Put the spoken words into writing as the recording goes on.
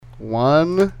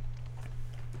1.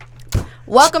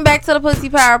 Welcome back to the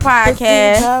Pussy Power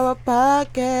Podcast. Pussy Power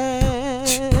Podcast.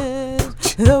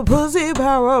 The Pussy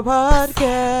Power Podcast.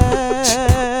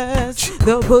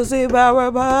 The Pussy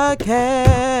Power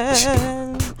Podcast.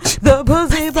 The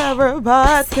Pussy Power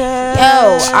Podcast.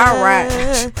 Yo, all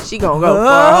right. She gonna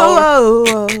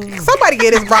go for Somebody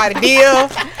get this bride a deal.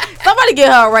 Somebody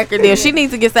get her a record deal. She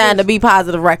needs to get signed to Be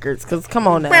Positive Records. Cause come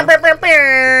on now. Yes,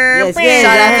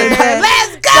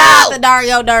 Let's go. Shout out to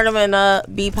Dario Durham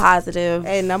and Be Positive.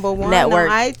 Hey, number 1 Network.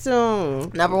 on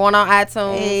iTunes. Number 1 on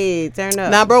iTunes. Hey, turn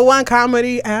up. Number 1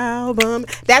 comedy album.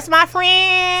 That's my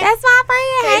friend. That's my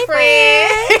friend. Hey,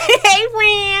 friend. Hey,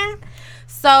 friend.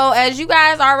 So, as you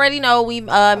guys already know, we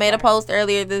made a post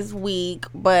earlier this week,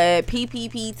 but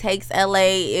PPP Takes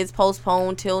LA is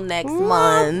postponed till next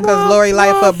month. Because Lori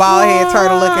Lightfoot, bald head,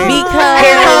 turtle looking. Because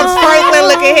here comes Franklin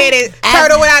looking headed,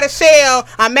 turtle without a shell.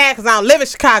 I'm mad because I don't live in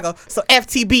Chicago. So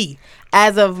FTB.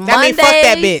 As of that Monday, mean fuck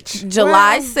that bitch.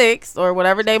 July 6th, or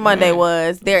whatever day Monday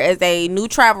was, there is a new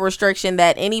travel restriction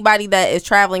that anybody that is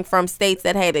traveling from states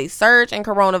that had a surge in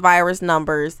coronavirus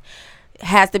numbers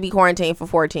has to be quarantined for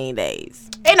 14 days.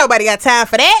 Ain't nobody got time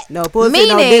for that. No pussy,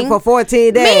 no dick for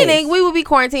 14 days. Meaning we will be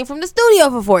quarantined from the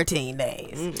studio for 14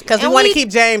 days. Because we want to keep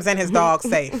James and his dog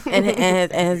safe.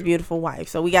 and his beautiful wife.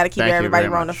 So we got to keep everybody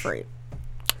Rona free.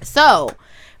 So,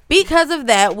 because of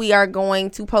that, we are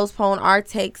going to postpone our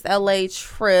Takes LA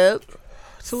trip.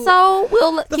 So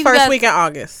we'll the keep first you guys, week in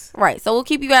August. Right. So we'll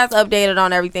keep you guys updated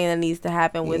on everything that needs to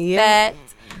happen with that.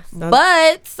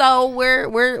 But so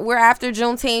we're after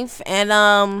Juneteenth, and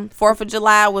 4th of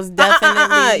July was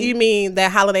definitely. You mean that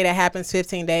holiday that happens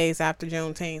 15 days after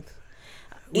Juneteenth?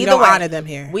 We Either don't way, honor them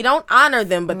here. We don't honor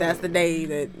them, but that's the day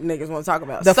that niggas want to talk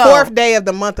about. The 4th day of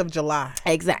the month of July.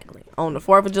 Exactly. On the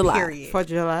 4th of July. Period. 4th of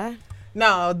July?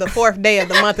 No, the 4th day of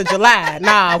the month of July.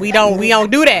 Nah, we don't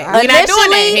do that. We're not doing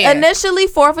that here. Initially,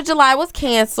 4th of July was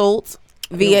canceled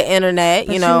via internet.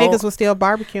 But you know, niggas was still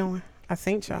barbecuing. I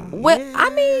think y'all. What I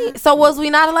mean, so was we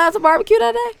not allowed to barbecue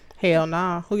that day? Hell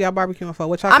nah. Who y'all barbecuing for?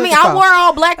 What y'all? I mean, I wore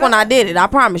all black when I did it. I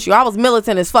promise you, I was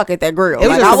militant as fuck at that grill. It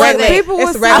was just a regular day.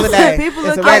 It's a regular day.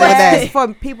 It's a regular day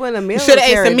for people in the military. You should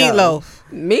have ate some meatloaf.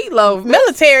 Meatloaf.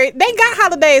 Military. They got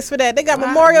holidays for that. They got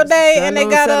Memorial Day and they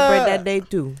got celebrate that day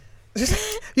too. You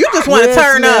just want to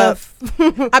turn up.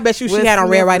 I bet you she had on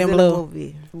red, white, and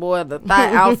blue. Boy, the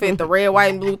thigh outfit, the red,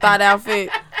 white, and blue thigh outfit.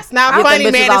 It's not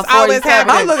funny, man. It's always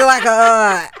happening. I'm looking like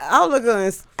I was looking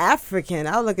as African.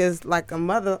 I was looking like a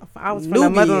mother. I was from the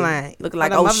motherland. Looking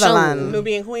like Oshun.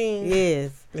 Nubian queen.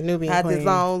 Yes. The Nubian had queen. this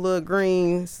long little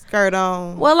green skirt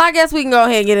on. Well, I guess we can go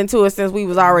ahead and get into it since we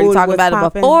was already talking about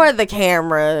it before the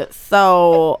camera.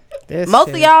 So most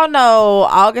of y'all know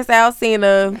August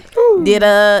Alsina did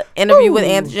a interview with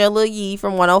Angela Yee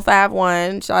from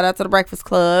 105.1. Shout out to the Breakfast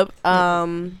Club.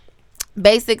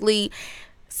 Basically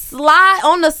slide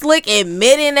on the slick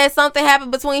admitting that something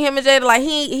happened between him and Jada. Like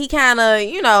he kind of,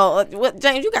 you know, what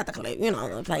James, you got the clip, you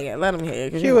know, play it, let him hear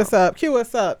it. Cue us up. Cue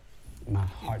us up. My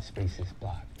heart space is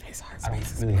blocked. I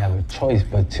don't really have a choice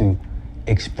but to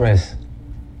express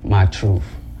my truth.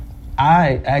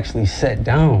 I actually sat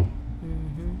down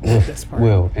with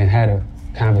Will and had a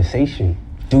conversation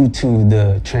due to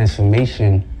the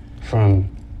transformation from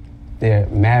their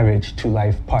marriage to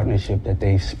life partnership that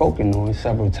they've spoken on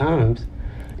several times,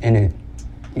 and it,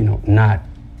 you know, not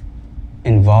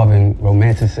involving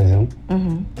romanticism.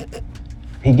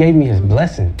 He gave me his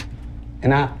blessing,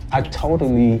 and I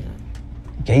totally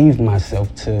gave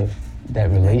myself to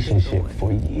that relationship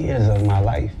for years of my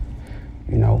life,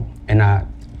 you know, and I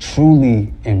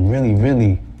truly and really,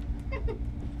 really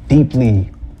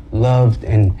deeply loved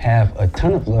and have a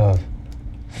ton of love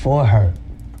for her.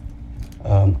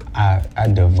 I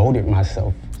devoted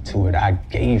myself to it. I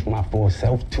gave my full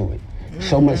self to it.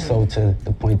 So much so to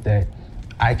the point that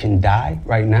I can die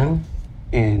right now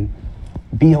and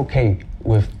be okay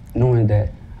with knowing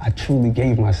that I truly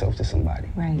gave myself to somebody.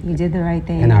 Right, you did the right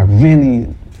thing. And I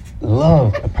really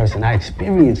loved a person. I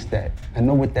experienced that. I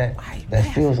know what that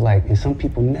feels like, and some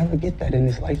people never get that in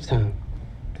this lifetime.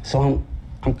 So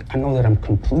I know that I'm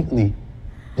completely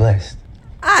blessed.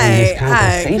 And this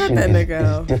conversation is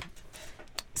different.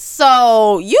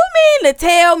 So you mean to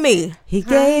tell me he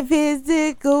gave his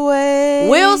dick away?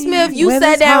 Will Smith, you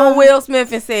sat down with Will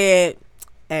Smith and said,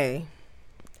 "Hey,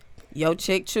 your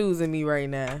chick choosing me right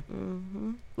now."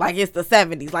 Like it's the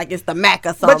 70s, like it's the Mac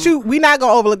or something. But we not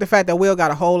gonna overlook the fact that Will got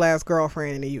a whole ass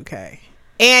girlfriend in the UK.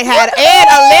 And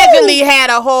allegedly had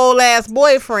a whole ass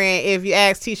boyfriend if you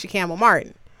ask Tisha Campbell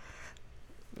Martin.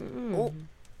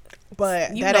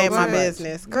 But that ain't my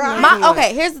business, girl.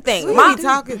 Okay, here's the thing. Who are you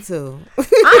talking to? I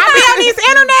be on these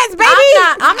internets, baby.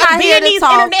 I'm not here in to these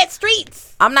talk internet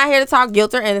streets. I'm not here to talk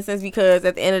guilt or innocence because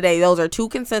at the end of the day, those are two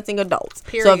consenting adults.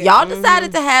 Period. So if y'all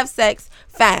decided to have sex,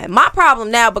 fine. My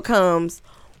problem now becomes,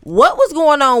 what was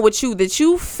going on with you that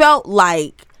you felt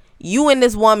like you and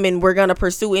this woman were gonna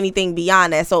pursue anything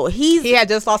beyond that? So he had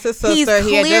just lost his sister.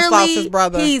 He had just lost his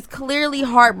brother. He's clearly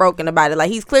heartbroken about it.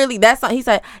 Like he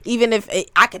said, even if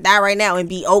I could die right now and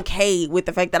be okay with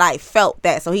the fact that I felt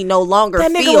that. So he no longer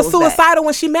that nigga was suicidal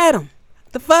when she met him.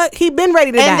 The fuck? He been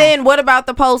ready to die. And then what about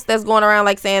the post that's going around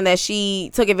like saying that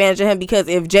she took advantage of him because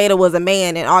if Jada was a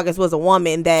man and August was a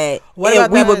woman, that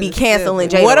we would be canceling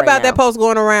Jada. What about right that post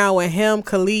going around with him,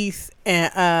 Khalees,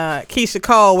 and Keisha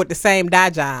Cole with the same dye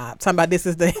job? Talking about this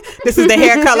is the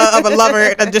hair color of a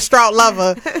lover, a distraught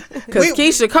lover. Because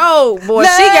Keisha Cole, boy,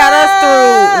 she got us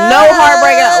through no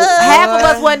heartbreak. Half of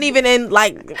us wasn't even in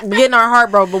like getting our heart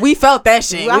broke, but we felt that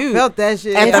shit. I felt that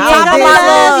shit. At the top of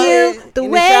my love, the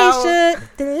way you should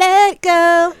let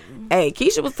go. Hey,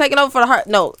 Keisha was taking over for the heart.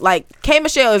 No, like K.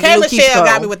 Michelle is K. new Michelle Keisha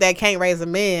got me with that can't raise a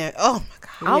man. Oh my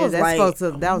god. I was like,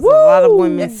 that was a lot of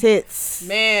women's hits,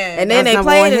 man. And then they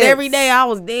played it every day. I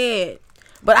was dead.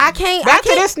 But I can't. Back to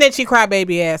this snitchy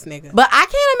crybaby ass nigga. But I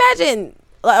can't imagine.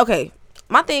 Like, okay,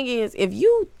 my thing is, if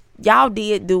y'all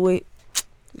did do it,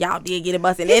 y'all did get it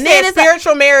busted. And then it's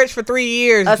spiritual marriage for 3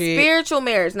 years. Spiritual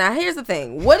marriage. Now here's the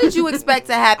thing. What did you expect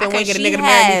to happen when get a she nigga to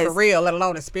marry me for real, let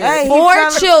alone a spirit? 4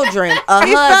 children, a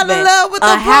husband,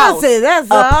 a house, a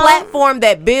platform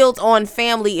that builds on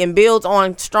family and builds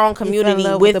on strong community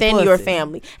within your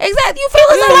family. Exactly. You feel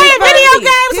like playing video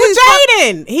games with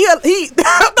Jaden. He the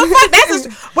fuck? That's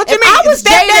what you mean? I was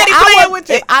stepdaddy playing with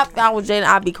you. If I was Jaden,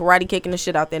 I'd be karate kicking the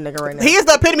shit out that nigga right now. He is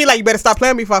the epitome. Like, you better stop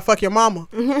playing me before I fuck your mama.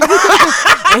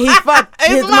 And he fucked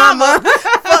his mama. She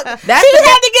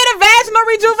had to get a vaginal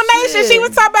rejuvenation. Shit. She was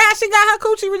talking about how she got her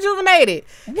coochie rejuvenated.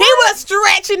 What? He was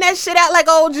stretching that shit out like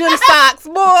old gym socks,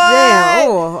 boy. Damn.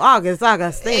 Oh, August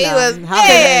Alsina. He was.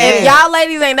 If y'all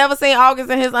ladies ain't never seen August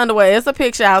in his underwear, it's a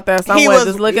picture out there somewhere.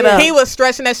 Just look it up. He was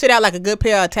stretching that shit out like a good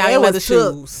pair of Italian leather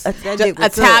shoes.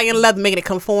 Italian leather, make it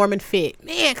conform and fit.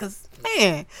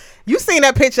 Man. You seen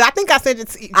that picture? I think I sent it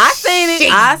to you.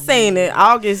 I seen it.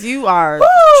 August, you are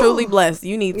truly blessed.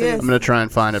 You need to. I'm gonna try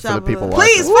and find it for the people watching.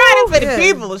 Please find it for the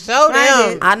people. Show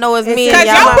them. I know it's me. Because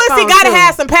your pussy gotta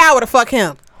have some power to fuck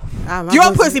him.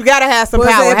 Your pussy gotta have some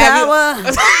power.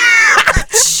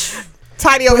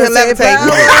 Tiny over here levitating.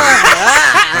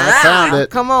 I found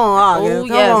it. Come on, August.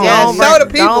 Show the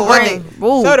people what.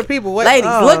 Show the people what. Ladies,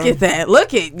 look at that.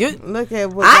 Look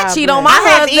at what I cheat on my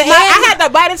husband. I had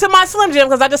to bite into my Slim Jim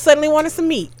because I just suddenly wanted some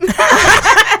meat. Snap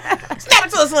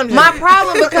it to a Slim Jim. My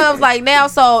problem becomes like now.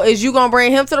 So is you gonna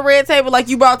bring him to the red table like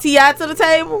you brought T.I. to the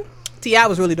table? T.I.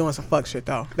 was really doing some fuck shit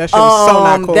though. That shit was so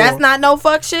not cool. That's not no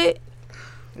fuck shit.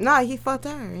 Nah, he fucked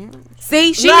her. Yeah.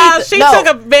 See, she took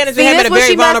advantage of him at a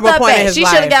very vulnerable point in his life.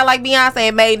 She should have got like Beyonce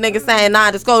and made niggas sign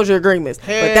non-disclosure agreements.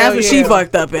 But that's what she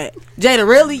fucked up at. Jada,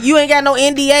 really? You ain't got no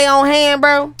NDA on hand,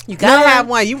 bro? You gotta have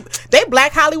one. They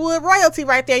Black Hollywood royalty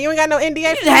right there. You ain't got no NDA.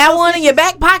 You just have one in your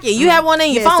back pocket. You have one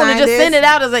in your phone and just send it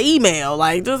out as an email.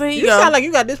 Like, just here you go. Sound like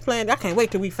you got this plan. I can't wait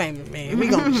till we famous, man. We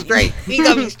gonna be straight. We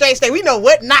gonna be straight. We know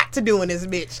what not to do in this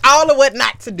bitch. All of what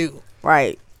not to do.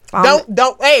 Right.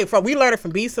 Don't. Hey, we learned it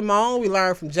from B. Simone. We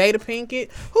learned from Jada Pinkett.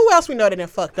 Who else we know that done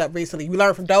fucked up recently? We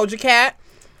learned from Doja Cat.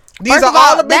 These are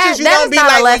all the bitches you gonna be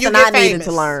like when you get famous. I needed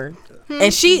to learn.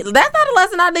 And that's not a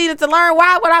lesson I needed to learn.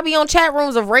 Why would I be on chat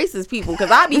rooms of racist people? Because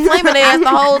I be flaming their ass the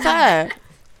whole time.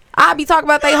 I be talking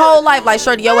about their whole life like,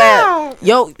 shorty, your ass,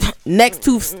 next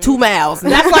 2 miles.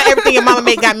 That's why everything your mama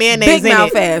make got mayonnaise big in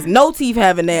mouth it. Ass, no teeth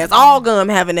having ass, all gum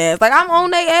having ass. Like, I'm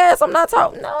on their ass. I'm not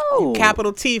talking. No.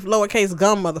 Capital teeth, lowercase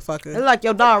gum, motherfucker. It's like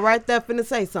your dog right there finna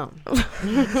say something.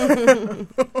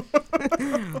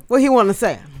 What he want to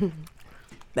say?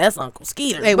 That's Uncle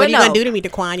Skeeter. Hey, what are you gonna do to me,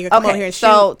 Daquan? You gonna come over here and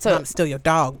shoot? I'm still your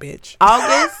dog, bitch.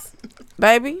 August.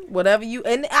 Baby, whatever you,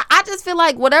 and I just feel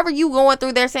like whatever you going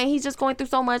through, they're saying he's just going through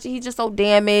so much and he's just so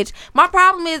damaged. My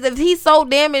problem is if he's so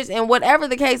damaged and whatever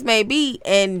the case may be,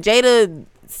 and Jada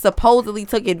supposedly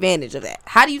took advantage of that.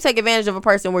 How do you take advantage of a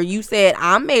person where you said,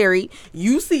 I'm married,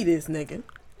 you see this nigga?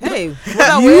 Hey, you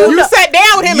sat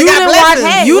down with him and got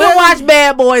blessings. You done watch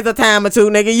Bad Boys a time or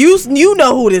two, nigga. You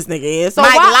know who this nigga is. So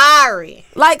Mike Lowry.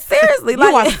 Like, seriously.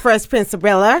 You watch Fresh Prince of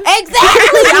Bel-Air. Exactly.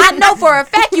 I know for a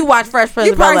fact you watch Fresh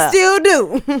Prince of Bel-Air. You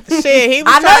probably still do. Shit, he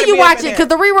was I know you watch it because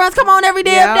the reruns come on every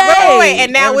damn day. Wait,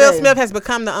 and now Will Smith has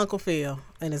become the Uncle Phil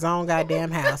in his own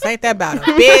goddamn house. Ain't that about a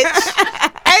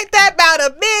bitch? Ain't that about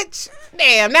a bitch?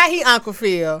 Damn, now he Uncle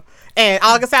Phil. And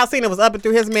August Alsina was up and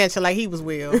through his mansion like he was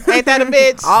Will. Ain't that a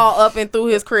bitch? All up and through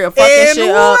his crib, fucking shit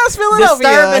up,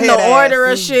 disturbing the order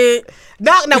of shit.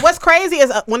 No, what's crazy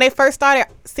is when they first started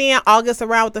seeing August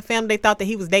around with the family, they thought that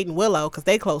he was dating Willow because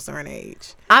they closer in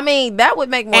age. I mean, that would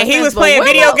make more sense. And he was playing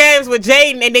video games with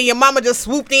Jaden, and then your mama just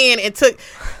swooped in and took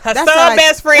her son's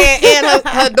best friend and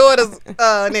her daughter's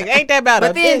nigga. Ain't that about it?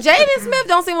 But then Jaden Smith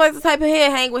don't seem like the type of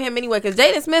head hang with him anyway, because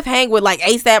Jaden Smith hang with like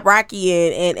ASAP Rocky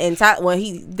and Tyler, well,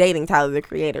 he's dating Tyler the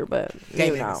Creator, but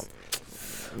you know.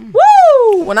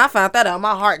 Woo! When I found that out,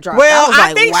 my heart dropped. Well, I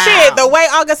like, think wow. shit, the way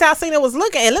August Alsina was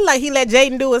looking, it looked like he let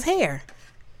Jaden do his hair.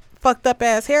 Fucked up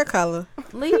ass hair color.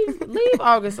 Leave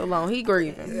August alone. He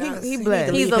grieving. He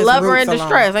blessed. He's a lover in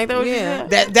distress. Ain't that what you said?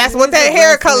 That's what that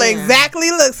hair color exactly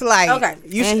looks like. Okay.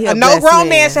 No grown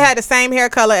man should have the same hair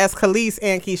color as Khalees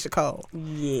and Keisha Cole.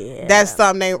 Yeah. That's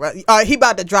something he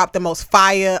about to drop the most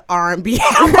fire R&B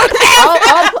album.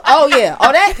 Oh yeah.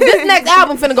 Oh, this next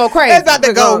album finna go crazy. It's about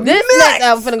to go. This next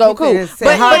album finna go cool.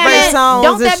 But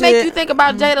don't that make you think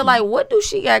about Jada? Like, what do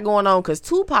she got going on? Because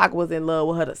Tupac was in love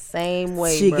with her the same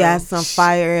way. She got some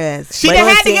fire ass. She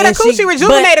had to get her coochie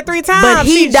rejuvenated 3 times. But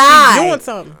he died. She's doing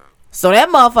something. So that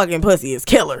motherfucking pussy is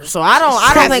killer. So I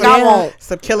don't think I want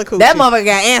some killer coochie. That motherfucker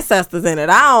got ancestors in it.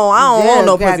 I don't want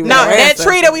no pussy. No, that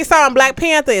tree that we saw in Black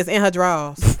Panther is in her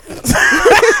drawers.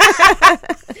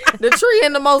 The tree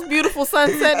in the most beautiful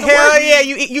sunset. Hell yeah,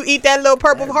 you eat that little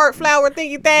purple heart flower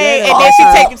thingy thing, and then she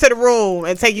take you to the room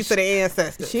and take you to the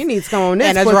ancestors. She needs to come on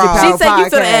this Pussy Power Power She take you to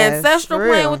the podcast. ancestral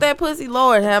plane with that pussy.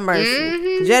 Lord have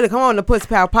mercy. Jada, come on the Pussy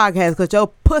Power podcast because your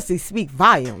pussy speak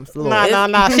volumes. Lord.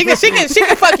 Nah. She can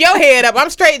fuck your head up. I'm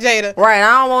straight, Jada. Right,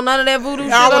 I don't want none of that voodoo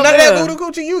shit. I don't want none of that voodoo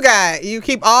coochie you got. You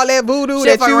keep all that voodoo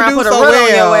shit that you do put so a root well. on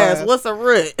your ass. What's a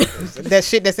root? That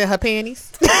shit that's in her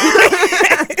panties.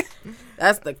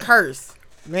 That's the curse.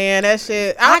 Man, that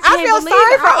shit. I feel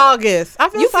sorry for August.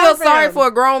 You feel sorry for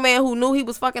a grown man who knew he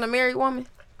was fucking a married woman?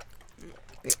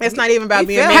 It's not even about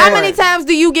being married. How many times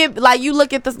do you get, like, you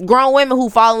look at the grown women who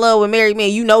fall in love with married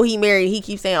men, you know he married, he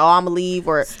keeps saying, oh, I'm gonna leave,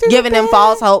 or giving them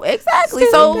false hope. Exactly.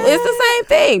 So it's the same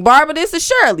thing. Barbara, this is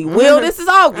Shirley. Will, this is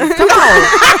August. Come on.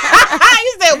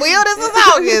 You said, Will, this is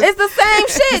August. It's the same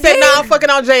shit. He said, no, I'm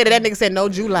fucking on Jada. That nigga said, no,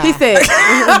 July. He said,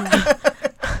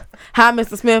 hi,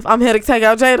 Mr. Smith. I'm here to take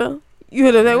out Jada. You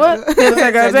here to say what? Here to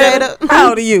take out Jada? How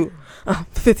old are you?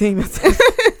 15 minutes.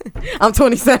 I'm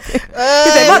 27. He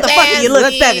said, motherfucker, you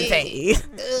look 17.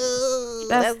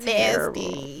 That's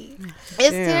nasty.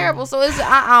 It's terrible. So it's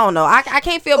I don't know. I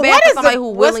can't feel bad for somebody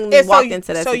who willingly walked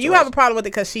into that situation. So you have a problem with it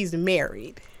because she's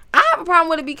married? I have a problem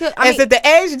with it because is it the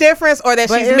age difference, or that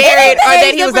she's married, or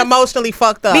that he was emotionally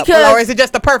fucked up, or is it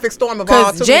just the perfect storm of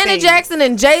all two Janet things? Jackson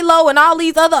and J-Lo and all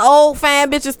these other old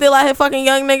fan bitches still out here fucking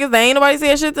young niggas. They ain't nobody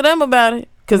saying shit to them about it.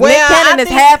 Because Nick Cannon is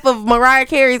half of Mariah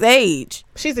Carey's age.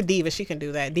 She's a diva. She can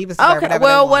do that. Divas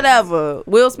deserve whatever.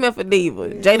 Will Smith a diva.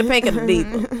 Jada Pinkett a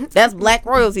diva. That's black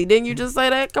royalty. Didn't you just say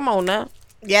that? Come on now.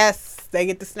 Yes. They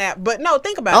get the snap. But no,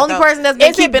 think about it. The only person that's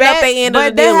been keeping up their end of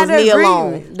the deal was Nia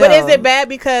Long. But is it bad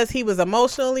because he was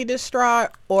emotionally distraught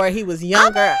or he was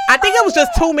younger? I think it was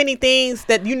just too many things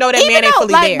that that man ain't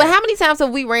fully there. But how many times have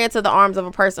we ran to the arms of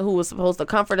a person who was supposed to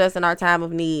comfort us in our time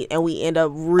of need and we end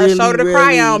up really, a shoulder to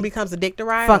cry on becomes a dick to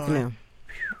ride on. Fuck them.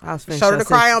 Shoulder to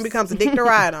cry on becomes a dick to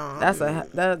ride on.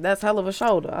 That's hell of a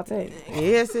shoulder, I'll tell you.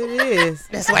 Yes, it is.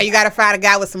 That's why you gotta find a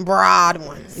guy with some broad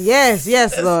ones. Yes,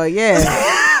 Lord, yes.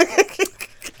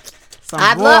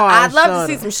 I'd love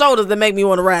to see some shoulders that make me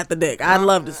want to ride the dick. I'd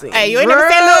love to see. Hey, you ain't never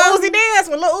seen Lil Uzi dance?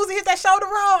 When Lil Uzi hit that shoulder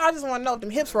roll, I just want to know if them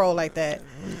hips roll like that.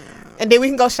 And then we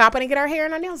can go shopping and get our hair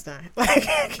and our nails done.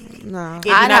 No,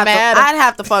 I'd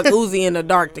have to fuck Uzi in the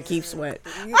dark to keep sweat.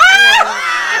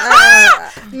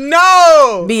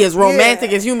 No. Be as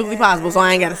romantic as humanly possible, so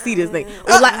I ain't got to see this thing.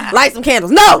 Light some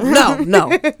candles. No. You said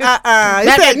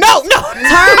no.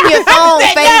 Turn your phone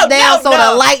face down so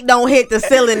the light don't hit the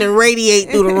ceiling and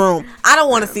radiate through the room. I don't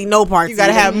want to see no parts. You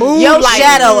gotta have mood Your lighting.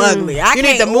 shadow ugly. You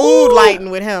need the mood lighting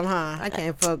with him, huh? I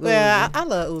can't fuck Uzi. Yeah, I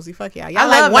love Uzi. Fuck y'all. I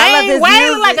like Wayne.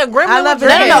 Wayne like a gremlin. I love no.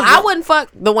 I wouldn't fuck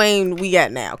the Wayne we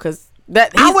got now because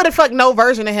I wouldn't fuck no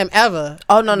version of him ever.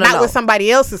 Oh no, not with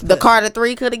somebody else's. The Carter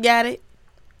 3 could have got it.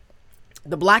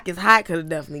 The Block is Hot could have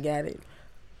definitely got it.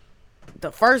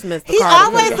 The first Mr. He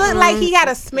Carter always looked like he had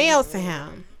a smell to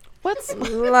him. What's like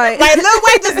Lil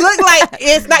Wayne just looked like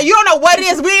it's not. You don't know what it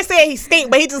is. We ain't saying he stink,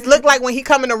 but he just looked like when he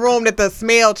come in the room that the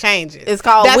smell changes. It's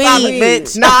called weed,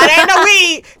 bitch. Nah, it ain't no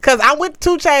weed. Cause I'm with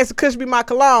 2 Chainz to Kush be my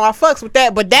cologne. I fucks with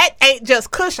that, but that ain't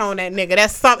just Kush on that nigga.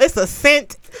 That's something. It's a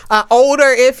scent, odor,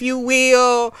 if you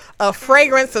will, a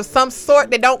fragrance of some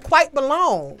sort that don't quite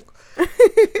belong.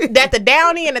 that the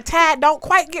downy and the tad don't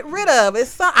quite get rid of.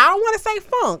 It's I don't want to say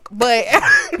funk, but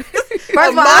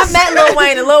first of all, I met Lil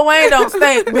Wayne, and Lil Wayne don't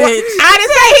stink, bitch. I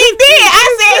didn't say he did. I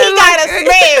said he got a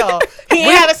smell. He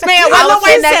had a smell. I was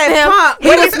sitting next to him. He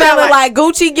was smelling like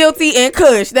Gucci, Guilty, and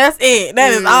Kush. That's it.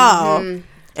 That is all.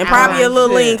 And probably a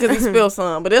little lean because he spilled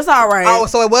some, but it's all right. Oh,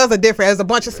 so it was a different. It was a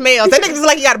bunch of smells. That nigga just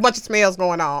like he got a bunch of smells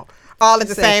going on. All at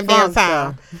the same damn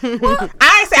time.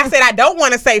 I said I don't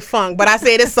want to say funk, but I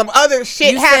said it's some other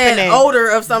shit happening. Said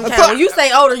odor of some kind. When you say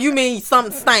odor, you mean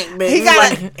something stank,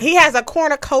 bitch. He has a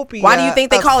cornucopia. Why do you think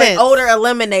they call it odor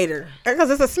eliminator? Because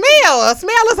it's a smell. A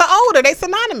smell is an odor. They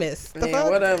synonymous.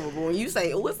 Whatever. But when you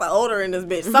say, "Oh, it's an odor in this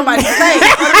bitch," somebody say.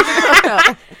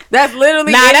 That's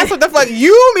literally. That's what the fuck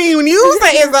you mean when you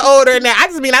say it's an odor in there. I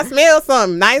just mean I smell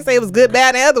something. I didn't say it was good,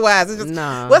 bad, and otherwise. It's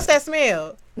just what's that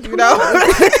smell? You know.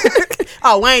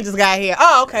 Oh, Wayne just got here.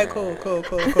 Oh, okay, cool.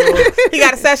 He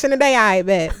got a session today. I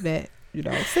bet. You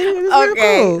know.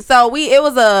 Okay, cool. So it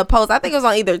was a post. I think it was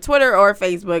on either Twitter or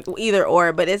Facebook, either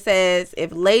or. But it says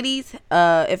if ladies,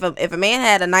 if a man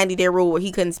had a 90-day rule where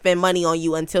he couldn't spend money on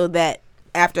you until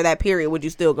after that period, would you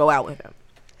still go out with him?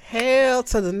 Hell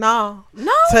to the no.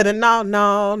 No. To the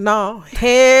no.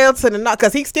 Hell to the no.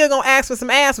 Because he's still going to ask for some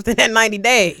ass within that 90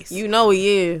 days. You know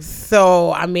he is.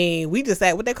 So, I mean, we just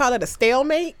had, what they call it, a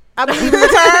stalemate? I believe in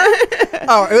the term.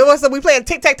 Oh, it was, we playing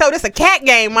tic-tac-toe. This a cat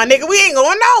game, my nigga. We ain't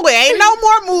going nowhere. Ain't no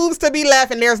more moves to be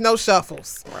left and there's no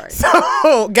shuffles. Right.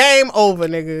 So, game over,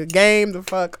 nigga. Game the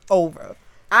fuck over.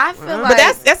 I feel like.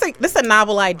 But that's a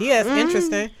novel idea. It's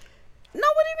interesting. No,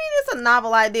 what do you mean it's a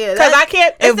novel idea? Because I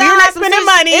can't, if you're not spending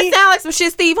money. It sounds like some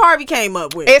shit Steve Harvey came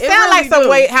up with. It sounds really like some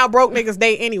way how broke niggas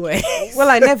date anyway. Well,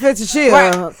 like Netflix and shit.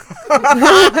 Right.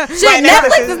 Shit,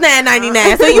 Netflix is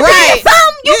 $9.99. So you paying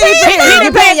some? You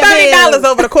paying $30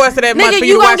 over the course of that month. Nigga,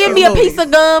 you gonna give me a piece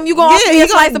of gum? You gonna offer me a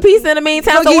slice of pizza in the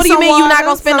meantime? So what do you mean you not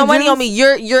gonna spend no money on me?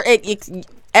 You're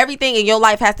everything in your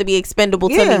life has to be expendable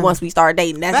to me once we start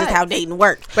dating. That's just how dating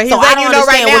works. But so I don't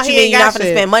understand what you mean you're not going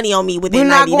to spend money on me within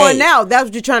 90 days. We're not going out. That's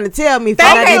what you're trying to tell me for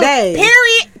 90 days.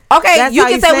 Period. Okay, that's you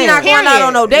can say we're not going out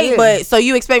on no date, but so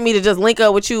you expect me to just link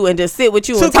up with you and just sit with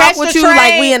you and talk with you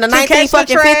like we in the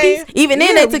 1950s? Even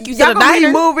then, they took you to the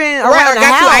diner. Moving around the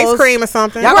house. Got you ice cream or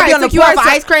something. Y'all right, took you out for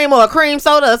ice cream or a cream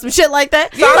soda or some shit like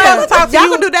that. Y'all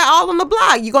gonna do that all on the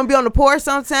block. You gonna be on the porch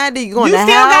sometime. Then you going to the house.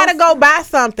 You still gotta go buy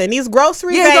something. These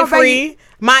groceries ain't free.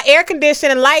 My air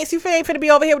conditioning lights, you ain't finna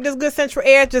be over here with this good central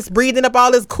air, just breathing up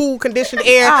all this cool conditioned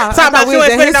air. Talking about you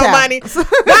ain't spending no money. Why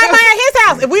am I at his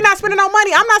house? If we not spending no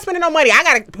money, I'm not spending no money. I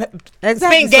gotta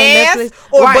spend gas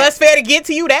or bus fare to get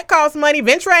to you. That costs money.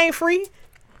 Venture ain't free.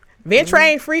 Venture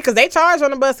ain't free because they charge on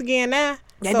the bus again now.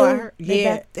 They do.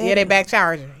 They back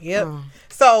charging. Yep.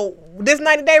 So this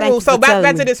 90-day rule. So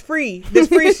back to this free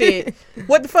shit.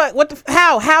 What the fuck?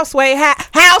 How?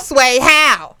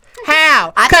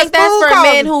 How? I think that's for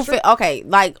men who feel okay.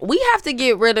 Like we have to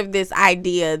get rid of this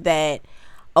idea that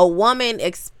a woman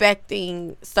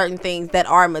expecting certain things that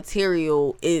are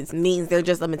material means they're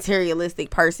just a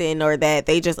materialistic person or that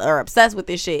they just are obsessed with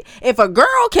this shit. If a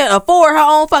girl can afford her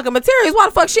own fucking materials, why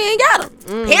the fuck she ain't got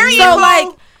them? Period. So like.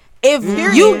 If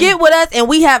you get with us and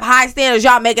we have high standards,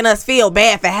 y'all making us feel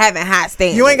bad for having high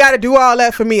standards. You ain't got to do all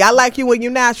that for me. I like you when you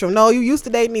natural. No, you used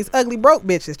to dating these ugly broke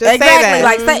bitches. Just exactly. Say that.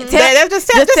 Like just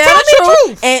tell the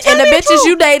truth. And the bitches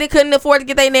you dated couldn't afford to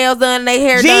get their nails done and their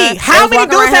hair done. How many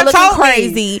dudes have told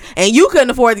crazy and you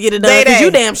couldn't afford to get it done because you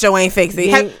damn sure ain't fix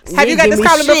it. Have you got this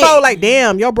comment before? Like,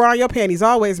 damn, your bra and your panties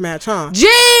always match, huh? Gee,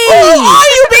 who are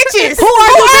you bitches? Who are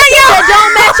you bitches that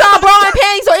don't match y'all bra and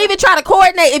panties or even try to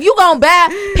coordinate? If you gonna buy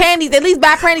panties, at least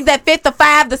buy panties that fit the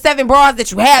 5 to 7 bras that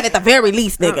you have at the very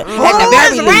least, nigga.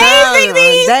 At the very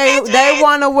least. They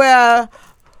want to wear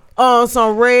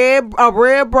some red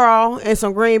bra and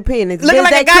some green panties. Looking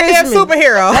like a goddamn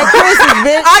superhero. Like Christmas,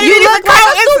 bitch. You look like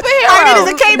a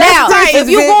superhero. Now, if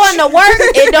you going to work,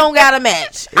 it don't gotta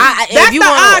match. That's the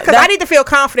odd because I need to feel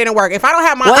confident in work. If I don't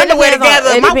have my underwear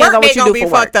together, my work day gonna be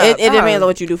fucked up. It depends on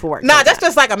what you do for work. Nah, that's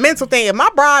just like a mental thing. If my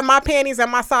bra and my panties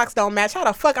and my socks don't match, how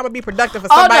the fuck I'm gonna be productive for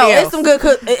somebody else?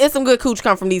 It's some good cooch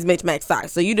come from these mismatched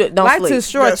socks. So you don't like too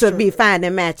short to be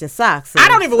finding matching socks. I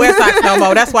don't even wear socks no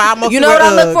more. That's why I'm mostly. You know what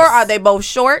I look for? Are they both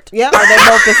short? Yep. Are they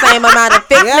both the same amount of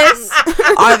thickness?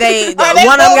 Are they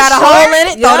one of them got a hole in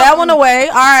it? Throw that one away.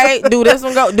 All right, do this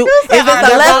one. If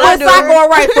it's a left foot sock or a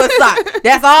right foot sock,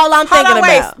 that's all I'm thinking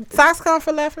about. Socks come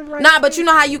for left and right. Nah, but you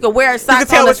know how you can wear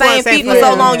socks on the same feet for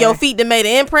so long, your feet done made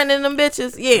an imprint in them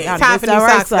bitches. Yeah, time for new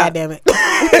socks. Goddamn it. No,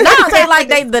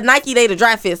 the Nike they the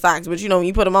dry fit socks, but you know when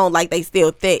you put them on like they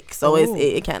still thick, so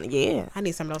it kind of I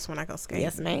need some of those when I go skate.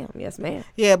 Yes, ma'am.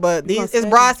 Yeah, but it's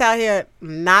bras out here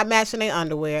 $9 not matching their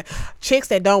underwear. Chicks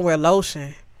that don't wear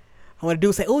lotion. When a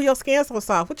dude say, "Ooh, your skin's so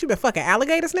soft," what you been fucking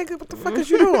alligators, nigga? What the fuck is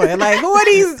you doing? Like, who are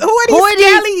these? You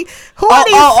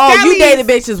dated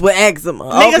bitches with eczema.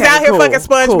 Niggas out here fucking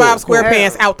SpongeBob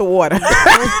SquarePants out the water.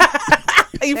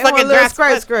 You they fucking little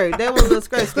scrape. They want little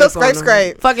scrape. Little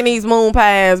scrape. Fucking these moon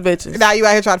pie ass bitches. Now you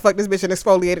out here trying to fuck this bitch and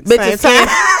exfoliate at the same time.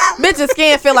 Bitches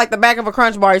skin feel like the back of a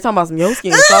Crunch bar. You talking about some your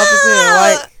skin soft as hell?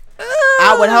 Like,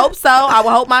 I would hope so. I would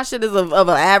hope my shit is of an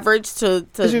average to.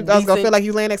 I was gonna feel like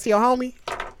you laying next to your homie.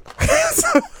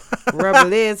 Rub your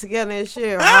legs together and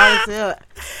shit. Now,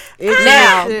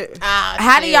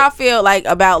 how do y'all feel like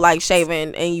about like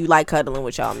shaving and you like cuddling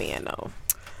with y'all men though?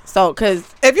 So, cause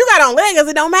if you got on leggings,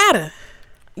 it don't matter.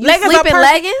 You sleep in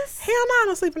leggings? Hell no, I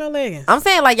don't sleep in no leggings. I'm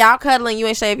saying like y'all cuddling, you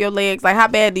ain't shave your legs. Like how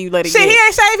bad do you let it get? He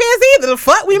ain't shave his either. The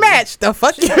fuck we match. The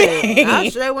fuck you mean? I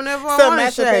shave whenever I want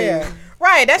to shave.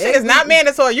 Right, that shit is not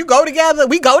mandatory. You go together,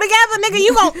 we go together, nigga.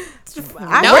 You gon'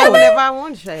 I shave whenever I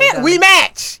want to shave. We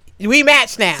match. We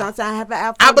match now. Sometimes I have an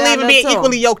outfit. I believe in being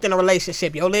equally yoked in a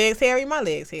relationship. Your legs hairy, my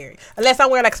legs hairy. Unless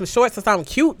I'm wearing like some shorts or something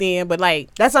cute then, but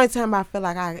like that's the only time I feel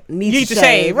like I need to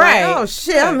shave. Right. Like, oh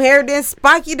shit, I'm hairy then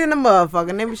spiky than a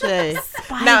motherfucker. Let me shave.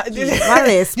 Now, my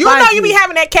legs spiky. You know you be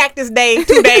having that cactus day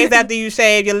 2 days after you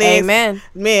shave your legs. Amen.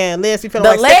 Man, legs be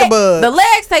feeling like sticker bugs. The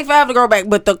legs take forever to grow back,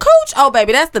 but the cooch, oh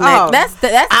baby, that's the next.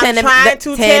 That's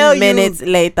 10 minutes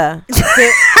later. Boy,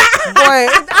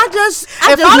 I just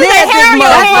only the hair on your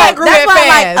head grew that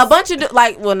fast. Like a bunch of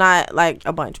not like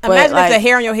a bunch. But imagine like, if the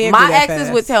hair on your head. My grew that exes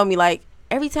fast. would tell me like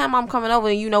every time I'm coming over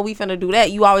and you know we finna do that,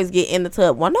 you always get in the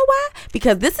tub. Wanna know why?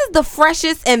 Because this is the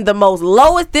freshest and the most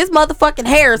lowest this motherfucking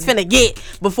hair is finna get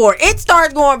before it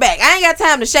starts going back. I ain't got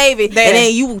time to shave it, and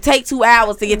then you take 2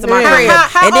 hours to get to my crib,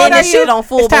 and then the shit on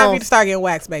full blown. It's time for you to start getting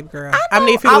waxed, baby girl. I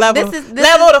need you to level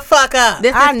the fuck up.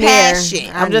 This is past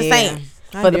shit. I'm just saying.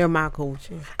 For my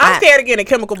coochie. I'm scared of getting a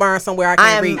chemical burn somewhere I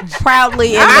can't reach.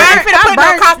 Proudly. I ain't finna put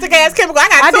no caustic ass chemical. I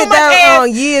got too much ass.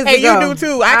 Years and ago. You do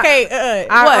too. I can't.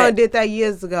 I did that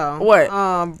years ago. What?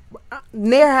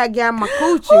 Near had got my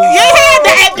coochie.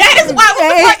 That is what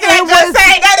I was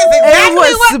saying. That is exactly what.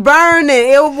 It was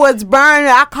burning. It was burning.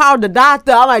 I called the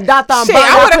doctor. I'm like, doctor, I'm burning.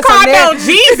 I would have called down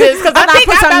Jesus because I think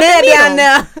put some nail down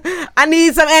there. I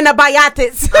need some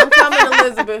antibiotics. I'm coming,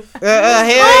 Elizabeth. Hell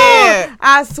yeah.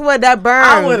 I swear that burn.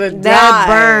 I would have died. That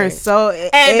burn. So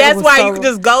and that's why you can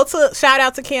just go to shout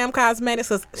out to Cam Cosmetics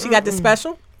because she got this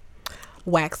special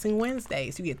waxing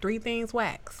Wednesdays. You get 3 things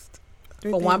waxed.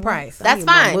 For one price. That's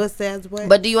fine.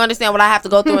 But do you understand what I have to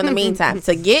go through in the meantime?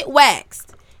 To get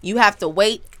waxed, you have to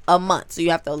wait a month. So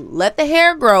you have to let the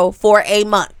hair grow for a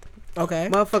month. Okay.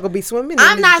 Motherfucker be swimming.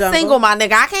 I'm not single, my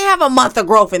nigga. I can't have a month of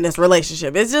growth in this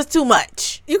relationship. It's just too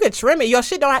much. You could trim it. Your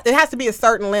shit don't have, it has to be a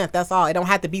certain length. That's all. It don't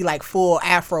have to be like full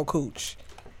afro cooch.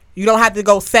 You don't have to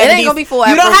go 70s. It ain't gonna be full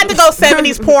You don't have to go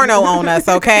 70s porno on us,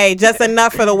 okay? Just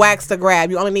enough for the wax to grab.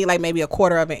 You only need like maybe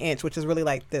 1/4 of an inch, which is really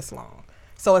like this long.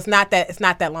 So it's not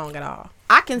that long at all.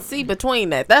 I can see between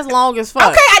that. That's long as fuck.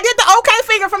 Okay, I did the okay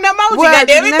finger from the emoji. Well,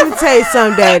 let me tell you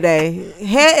something, Day.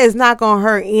 Hair is not gonna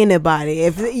hurt anybody.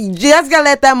 If you just gotta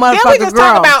let that motherfucker grow. Then we just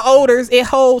talk about odors. It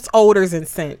holds odors and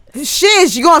scent.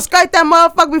 Shit, you gonna scrape that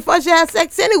motherfucker before she has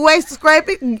sex anyway? To scrape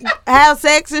it, have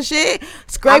sex and shit.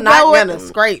 Scrape. I'm not gonna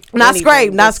scrape. Not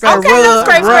scrape. Not scrape. Okay, little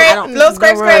scrape. I'm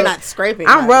not scraping.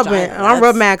 I'm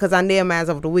rubbing mine because I nailed mine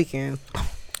over the weekend.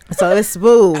 So it's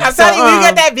smooth. I'm telling you, you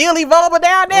get that Billy Vulva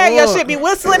down there, your shit be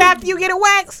whistling after you get it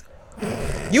waxed.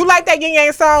 You like that yin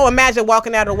yang song? Imagine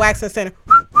walking out of the waxing center.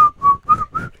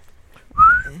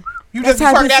 You just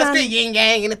park down the street, yin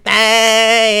yang and the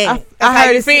thing. I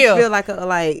heard it feel like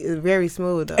very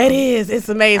smooth though. It is. It's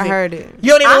amazing. I heard it.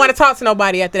 You don't even want to talk to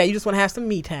nobody after that. You just want to have some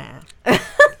me time. I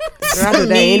do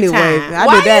that anyway. Why you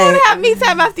want to have me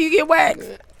time after you get waxed?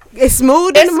 It's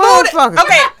smooth in the motherfucker.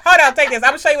 Okay, hold on, take this.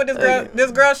 I'm gonna show you what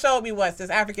this girl showed me once. This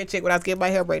African chick when I was getting my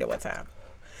hair braided one time.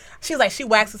 She was like, she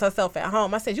waxes herself at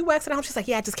home. I said, you wax it at home? She's like,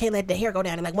 yeah, I just can't let the hair go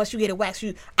down. And like once you get it waxed,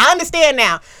 I understand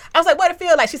now. I was like, what it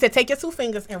feel like? She said, take your 2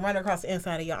 fingers and run it across the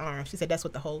inside of your arm. She said, that's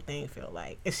what the whole thing feel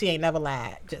like. And she ain't never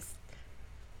lied. Just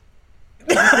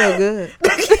that feel good.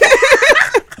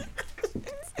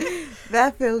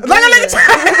 That feels good.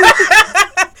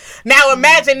 Now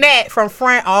imagine that from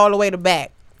front all the way to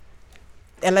back.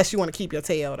 Unless you want to keep your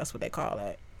tail, that's what they call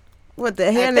that. What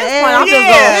the hair in the air?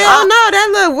 Yeah. Hell no, that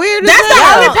look weird. That's the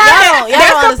only part.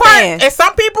 That's the part. And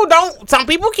some people don't. Some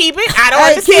people keep it. I don't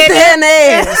understand. Keep the hair in the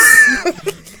ass.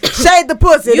 Shave the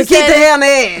pussy. Keep the hair in the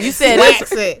ass. You said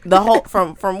wax it. The whole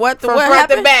from what to from what front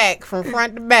happened? to back. From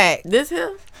front to back. This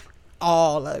here.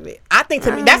 all of it. I think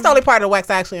to me that's the only part of the wax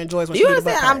I actually enjoy. When you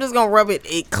understand? I'm just gonna rub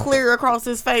it clear across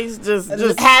his face, just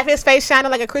have his face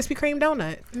shining like a Krispy Kreme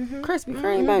donut. Krispy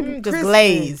Kreme, baby, just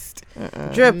glazed,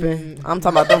 dripping. I'm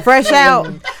talking about them fresh out,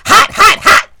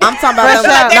 hot. I'm talking about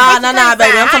them. Nah,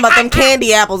 baby. I'm talking about them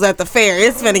candy apples at the fair.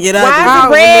 It's finna get ugly. Why is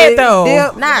it red though?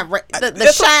 Not red.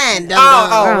 The shine.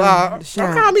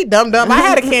 Don't call me dumb. I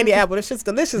had a candy apple. It's just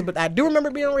delicious, but I do remember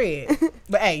being red.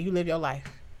 But hey, you live your life.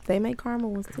 They make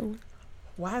caramel ones too.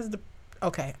 Why is the?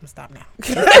 Okay, I'm gonna stop now.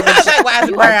 Why is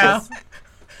it brown?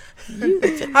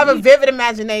 I have a vivid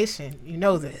imagination. You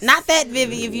know this. Not that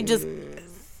vivid. If you just,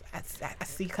 I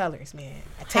see colors, man.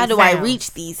 How do I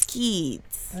reach these kids?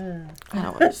 I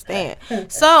don't understand.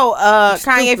 So,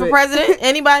 Kanye for president?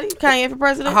 Anybody? Kanye for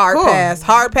president?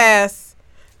 Hard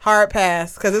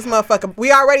pass. Because this motherfucker,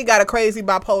 we already got a crazy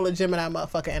bipolar Gemini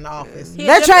motherfucker in the office.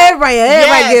 Let's try everybody.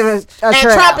 Everybody give us a and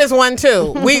Trump is one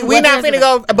too. We not finna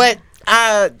go, but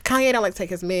Kanye don't like to take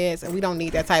his meds, and we don't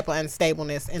need that type of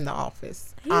unstableness in the office.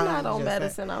 He's not on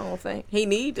medicine, I don't think. He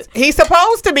needs it. He's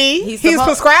supposed to be. He's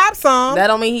prescribed some. That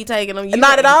don't mean he taking them.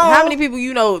 Not at all. How many people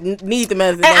you know need the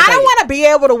medicine? And I don't want to be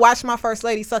able to watch my first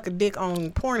lady suck a dick on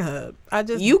Pornhub.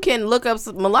 You can look up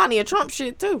some Melania Trump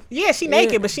shit too. Yeah, she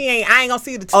naked, but she ain't. I ain't gonna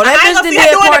see the. Oh, that I ain't bitch gonna see her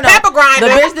doing the pepper grinder.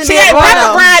 She ain't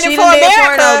pepper grinding for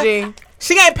America.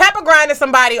 She ain't pepper grinding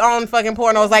somebody on fucking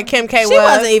pornos like Kim K was. She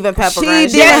wasn't even pepper grinding.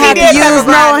 She didn't have to use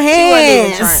no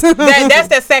hands. That's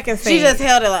the second scene. She just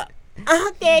held it up.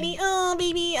 Daddy,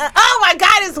 baby. Oh my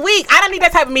God, it's weak. I don't need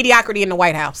that type of mediocrity in the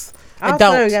White House. I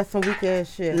don't. Got some weak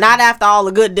ass shit. Not after all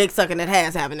the good dick sucking that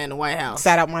has happened in the White House.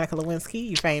 Shout out Monica Lewinsky,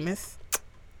 you famous.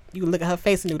 You look at her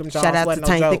face and knew them jaws. Shout out to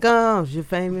Tank the Gums, you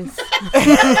famous.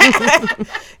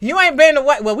 You ain't been to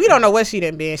what? Well, we don't know what she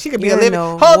done been. She could be Olivia.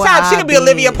 Whole time she could be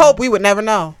Olivia Pope. We would never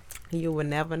know. You would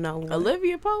never know.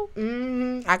 Olivia Pope?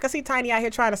 I could see Tiny out here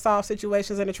trying to solve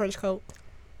situations in a trench coat.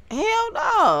 Hell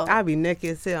no. I'd be naked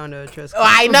and sit under a trench coat. Oh,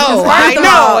 I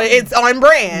know. It's on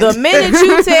brand. The minute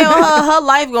you tell her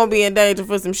life gonna be in danger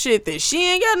for some shit that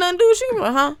she ain't got nothing to do with, she gonna be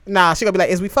like, huh? Nah, she gonna be like,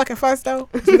 is we fucking first though?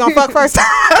 We gonna fuck first?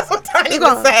 That's what Tiny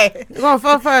gonna say. We gonna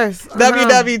fuck first.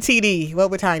 WWTD.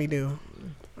 What would Tiny do?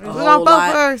 We gonna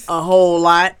fuck first. A whole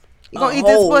lot. You gonna eat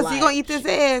this pussy? You gonna eat this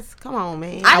ass? Come on,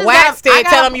 man. I waxed it.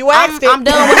 Tell him you waxed it. I'm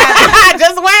done with having. I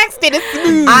just waxed it. It's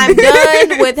smooth. I'm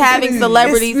done with having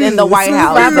celebrities in the White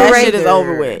House. That shit is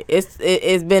over with.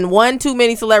 It's been one too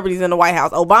many celebrities in the White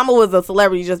House. Obama was a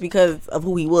celebrity just because of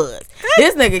who he was.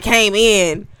 This nigga came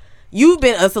in. You've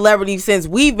been a celebrity since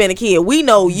we've been a kid. We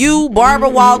know you, Barbara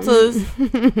Walters,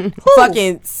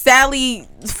 fucking Sally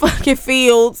fucking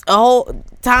Fields, a whole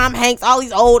Tom Hanks, all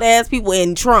these old ass people,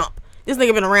 and Trump. This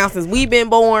nigga been around since we've been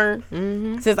born,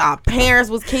 since our parents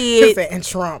was kids. And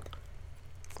Trump,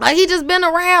 like he just been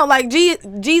around, like Jesus,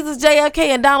 JFK,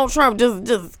 and Donald Trump,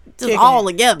 just all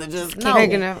together, just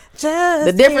kicking out.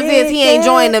 The difference is he ain't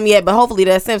joined them yet, but hopefully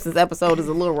that Simpsons episode is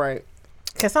a little right.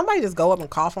 Can somebody just go up and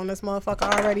cough on this motherfucker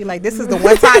already? Like, this is the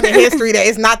one time in history that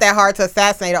it's not that hard to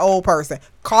assassinate an old person.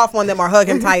 Cough on them or hug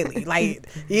him tightly. Like,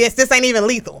 yes, this ain't even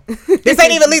lethal. This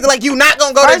ain't even lethal. Like, you not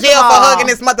gonna go to jail for hugging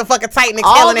this motherfucker tight and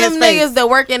killing his face. All them niggas that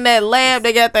work in that lab,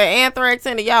 they got their anthrax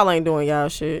in it. Y'all ain't doing y'all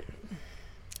shit.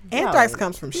 Anthrax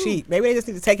comes from sheep. Maybe they just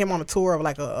need to take him on a tour of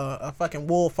like a fucking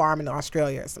wool farm in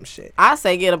Australia or some shit. I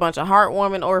say get a bunch of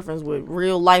heartwarming orphans with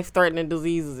real life-threatening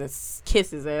diseases and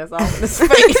kiss his ass off in his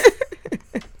face.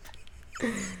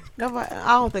 Nobody,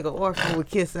 I don't think an orphan would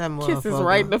kiss that motherfucker. Kisses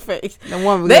right in the face. The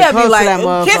one they'll be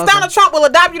like, kiss Donald Trump will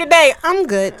adopt you today. I'm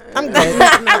good. I'm good.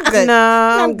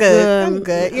 I'm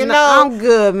good. You know, I'm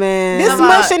good, man. This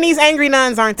mush and these angry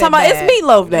nuns aren't that bad. It's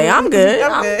meatloaf day. I'm good.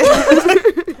 I'm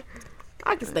good.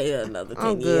 I can stay here another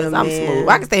 10 years. I'm smooth.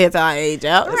 I can stay here till I age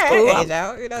out. It's cool. Age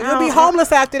out. You know, you'll be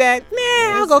homeless after that.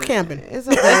 Nah, I'll go camping. It's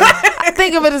okay.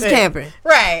 Think of it as camping.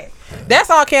 Right.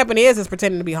 That's all camping is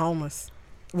pretending to be homeless.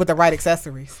 With the right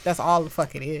accessories. That's all the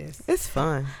fuck it is. It's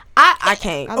fun. I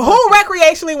can't. Who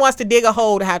recreationally wants to dig a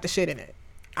hole to have to shit in it?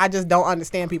 I just don't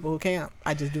understand people who camp.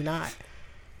 I just do not.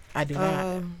 I do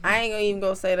not. I ain't gonna even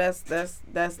go say that's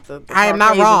the I am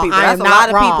not wrong. People. That's a lot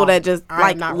of people that just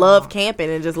like love camping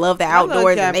and just love the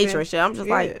outdoors and nature and shit. I'm just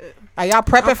like, are y'all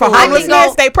prepping for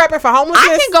homelessness? They prepping for homelessness?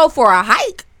 I can go for a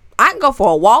hike. I can go for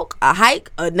a walk, a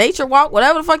hike, a nature walk,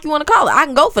 whatever the fuck you want to call it. I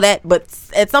can go for that, but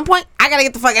at some point, I gotta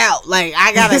get the fuck out. Like,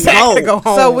 I gotta go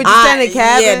home. So would you stay in the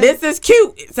cabin? Yeah, this is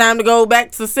cute. It's time to go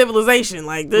back to civilization.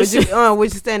 Like this.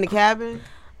 Would you stay in the cabin?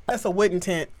 That's a wooden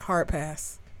tent. Hard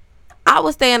pass. I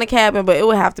would stay in a cabin, but it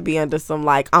would have to be under some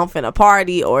like I'm finna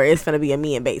party or it's finna be a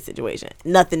me and bae situation.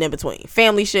 Nothing in between.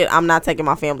 Family shit. I'm not taking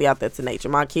my family out there to nature.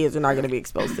 My kids are not gonna be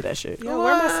exposed to that shit. Yo,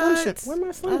 where my Slim shit? Where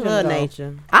my Slim shit? I love go?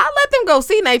 nature. I'll let them go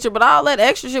see nature, but I'll let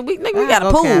extra shit. We got a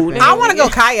go pool. camping. I want to go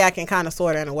kayaking, kind of,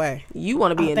 sort of, in a way. You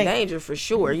want to be in danger for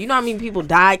sure. You know how many people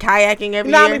die kayaking every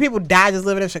You know how year? many people die just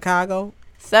living in Chicago?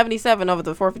 77 over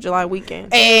the 4th of July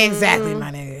weekend. Exactly,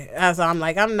 my nigga. So I'm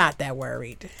like, I'm not that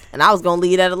worried. And I was going to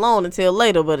leave that alone until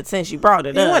later, but since you brought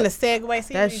it You up. want to segue?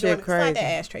 See That what you shit doing? crazy. Slide that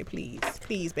ashtray, please.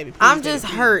 Please, baby. Please, I'm baby, just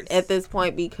please. hurt at this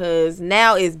point because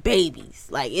now it's babies.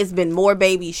 Like, it's been more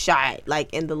babies shot,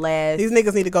 like, in the last... These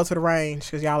niggas need to go to the range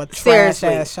because y'all are trash Seriously.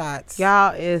 ass shots.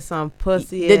 Y'all is some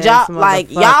pussy Did y'all, ass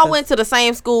like, y'all went to the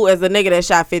same school as the nigga that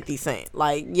shot 50 Cent.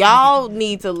 Like, y'all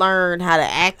need to learn how to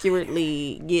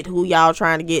accurately get who y'all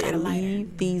trying to get and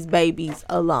leave these babies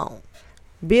alone.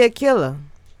 Be a killer.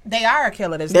 They are a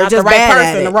killer. They're They're not just the right bad at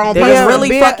person, it. the wrong They're person. just really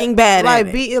Be fucking bad like, at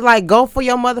it. Be like, go for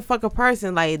your motherfucking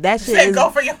person. Like that shit. Is, Go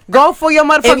for your your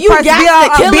motherfucking If you person.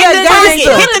 got to kill Be a a nigga,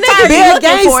 gangster. hit the nigga Be you a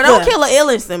looking for. Don't gangster. kill an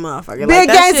innocent motherfucker. Be Like, a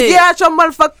that gangster. shit- Get out your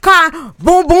motherfucking car.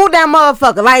 Boom, boom, that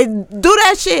motherfucker. Like, do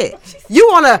that shit. You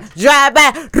wanna drive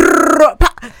back?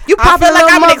 You I pop feel a like little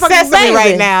I'm an motherfucking accessory baby.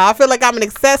 right now. I feel like I'm an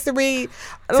accessory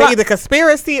to Like- either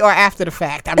conspiracy or after the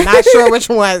fact. I'm not sure which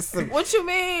one. What you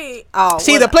mean? Oh,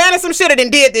 She either planning some shit or then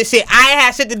did this shit. I ain't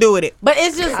had shit to do with it. But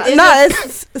it's just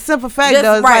It's a simple fact just,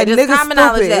 though. It's right. like Just niggas common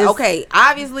knowledge stupid. that It's- okay,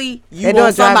 obviously you They doing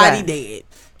want somebody drive-by. dead,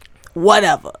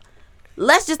 whatever.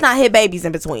 Let's just not hit babies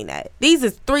in between that. These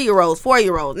is 3-year-olds,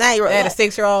 4-year-olds, 9-year-olds. They had a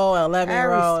 6-year-old,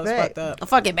 11-year-old. It's respect. fucked up. A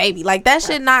fucking baby. Like that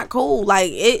shit not cool.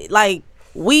 Like it. Like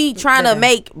we trying to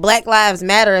make Black Lives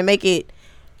Matter and make it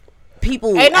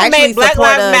people Ain't no actually made Black support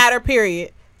Lives us. Matter,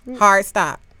 period. Hard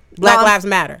stop. Black I'm- Lives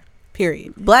Matter,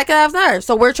 period. Black Lives Matter.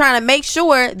 So we're trying to make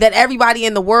sure that everybody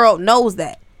in the world knows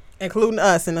that, Including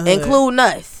us in the hood. including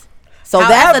us. So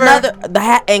However- that's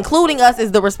another. Including us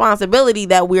is the responsibility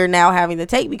that we're now having to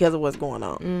take because of what's going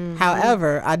on.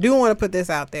 However, I do want to put this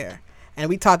out there, and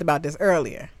we talked about this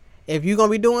earlier. If you're going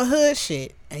to be doing hood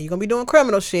shit and you're going to be doing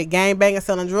criminal shit, gang banging,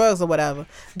 selling drugs or whatever,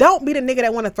 don't be the nigga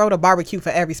that want to throw the barbecue for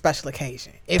every special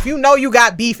occasion. If you know you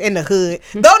got beef in the hood,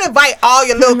 don't invite all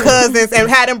your little cousins and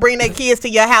have them bring their kids to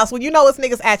your house when you know it's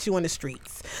niggas at you in the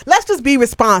streets. Let's just be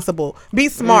responsible. Be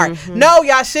smart. No,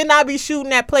 y'all should not be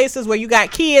shooting at places where you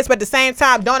got kids, but at the same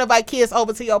time, don't invite kids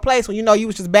over to your place when you know you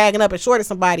was just bagging up and shorted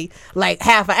somebody like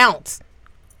half an ounce.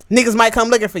 Niggas might come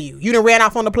looking for you. You done ran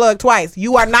off on the plug twice.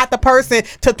 You are not the person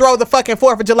to throw the fucking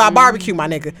 4th of July barbecue, my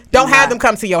nigga. Don't have them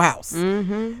come to your house.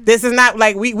 This is not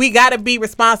like we gotta be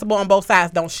responsible on both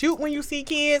sides. Don't shoot when you see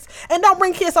kids, and don't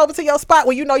bring kids over to your spot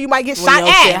when you know you might get shot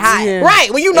your shit at. hot. Yeah.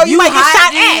 Right, when you know If you might get hot,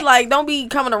 shot G, at. like don't be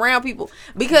coming around people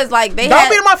because like they Don't had,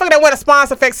 be the motherfucker that want to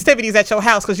sponsor festivities at your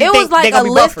house because you it think was like they a gonna be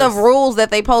list buffers. of rules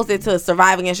that they posted to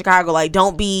surviving in Chicago. Like,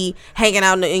 don't be hanging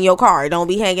out in your car. Don't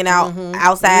be hanging out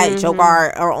outside your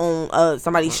car or on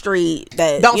somebody's street.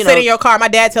 That Don't you sit know, in your car. My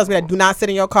dad tells me that do not sit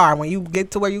in your car. When you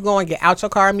get to where you're going, get out your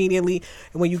car immediately.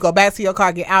 And when you go back to your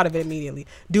car, get out of it immediately.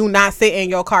 Do not sit in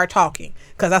your car talking.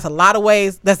 Because that's a lot of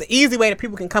ways. That's the easy way that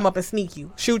people can come up and sneak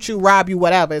you, shoot you, rob you,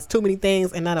 whatever. It's too many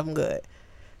things and none of them good.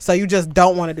 So you just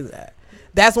don't want to do that.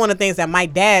 That's one of the things that my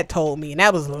dad told me. And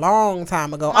that was a long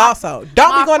time ago. Also,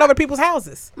 don't be going over to people's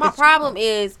houses. My problem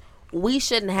is we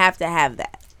shouldn't have to have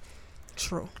that.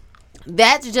 True.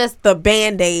 That's just the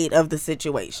Band-Aid of the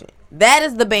situation. That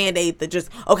is the Band-Aid that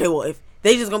just, okay, well, if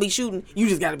they just gonna be shooting, you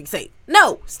just gotta be safe.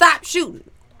 No, stop shooting.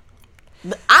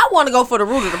 I want to go for the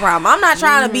root of the problem. I'm not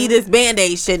trying to be this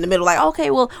Band-Aid shit in the middle. Like, okay,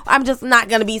 well, I'm just not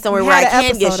gonna be somewhere where I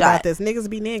can get shot. About this. Niggas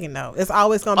be nigging though. It's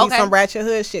always gonna be Okay. some ratchet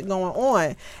hood shit going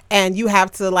on, and you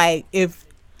have to like if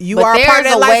you But are a part of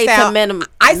there's that a way to lifestyle. minimize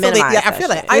Isolate. Yeah, I that feel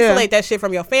like shit. isolate that shit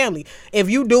from your family. If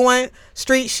you doing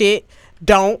street shit,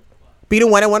 don't be the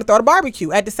one that want to throw the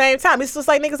barbecue. At the same time, it's just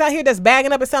like niggas out here that's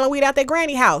bagging up and selling weed out their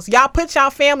granny house. Y'all put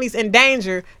y'all families in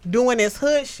danger doing this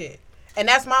hood shit. And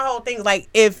that's my whole thing. Like,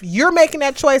 if you're making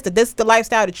that choice that this is the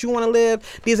lifestyle that you want to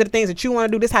live, these are the things that you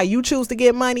want to do, this is how you choose to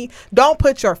get money, don't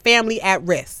put your family at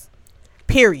risk.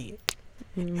 Period.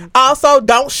 Also,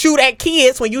 don't shoot at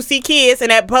kids when you see kids in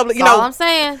that public. You That's know, all I'm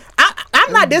saying.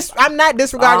 I'm not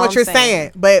disregarding All what you're I'm saying.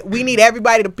 saying, but we need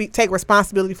everybody to take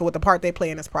responsibility for what the part they play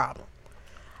in this problem.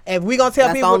 If we gonna tell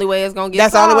That's people, the only way it's gonna get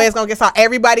that's the only way it's solved. gonna get solved.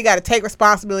 Everybody got to take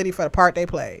responsibility for the part they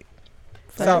played.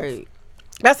 So Agreed.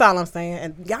 that's all I'm saying.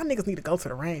 And y'all niggas need to go to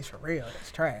the range for real.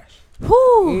 It's trash.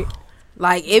 Whew.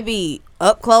 Like it be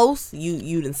up close.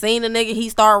 You done seen a nigga, he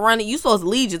start running. You supposed to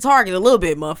lead your target a little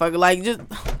bit, motherfucker. Like just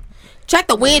check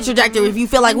the wind trajectory if you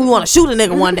feel like we want to shoot a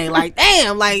nigga one day. Like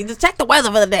damn, like just check the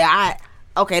weather for the day.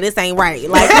 okay, this ain't right.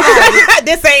 Like,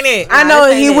 this ain't it. I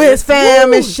know he with his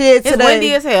fam and shit it's today.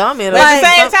 windy as hell. I'm in. But at the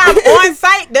same time, on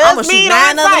site does shoot mean 9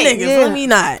 on other site. niggas. Let me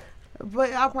not.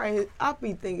 But I'll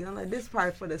be thinking, I'm like, this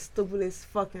probably for the stupidest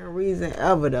fucking reason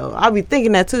ever, though. I'll be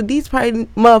thinking that, too. These probably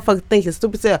motherfuckers thinking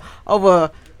stupid shit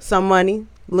over some money,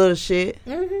 little shit.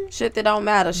 Shit that don't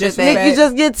matter. Shit Nigga, that you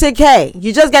just get 10K.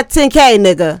 You just got 10K,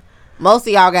 nigga. most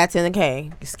of y'all got 10K.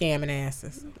 You scamming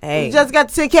asses. Hey, You just got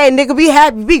 10K, nigga. Be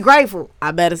happy. Be grateful.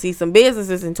 I better see some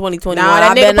businesses in 2021. Nah,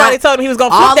 that nigga probably told him he was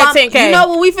gonna flip that 10K. You know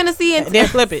what we finna see in then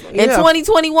flip it. in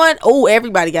 2021? Oh,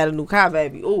 everybody got a new car,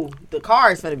 baby. Oh, the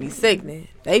car is finna be sickening.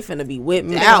 They finna be whipped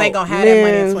Niggas out. ain't gonna have that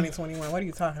money in 2021. What are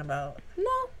you talking about? No,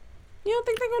 you don't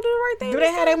think they gonna do the right thing? Do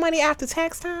they have that money after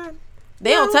tax time?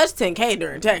 They don't touch 10K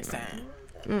during tax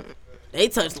time. They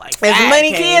touch like 5K. As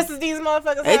many kids as these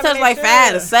motherfuckers They have, touch they like should.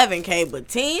 5 to 7K, but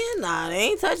 10, nah, they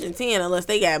ain't touching 10 unless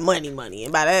they got money.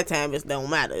 And by that time, it don't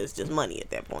matter. It's just money at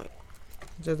that point.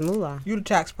 Just moolah. You the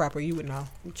tax prepper, you would know.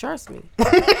 Trust me.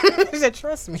 He said,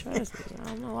 trust me. Trust me.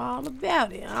 I know all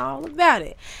about it. All about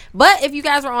it. But if you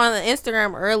guys were on the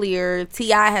Instagram earlier,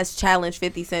 T.I. has challenged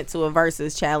 50 Cent to a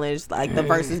versus challenge, like the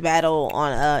versus battle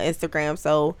on Instagram.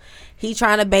 So he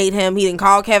trying to bait him. He didn't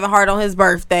call Kevin Hart on his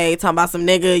birthday, talking about some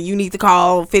nigga, you need to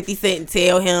call 50 Cent and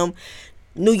tell him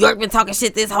New York been talking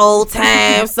shit this whole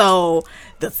time. So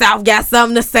the South got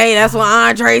something to say. That's what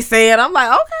Andre said. I'm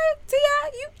like, okay,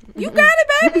 T.I., you got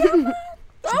it, baby.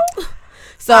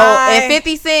 So, and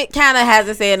 50 Cent kind of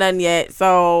hasn't said nothing yet.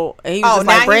 So, and he was just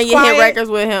like, bring your hit records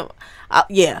with him.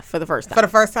 Yeah, for the first time. For the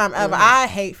first time ever. I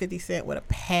hate 50 Cent with a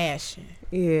passion.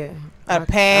 Yeah. A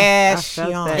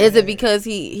passion. Is it because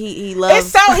he loves?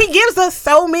 It's so he gives us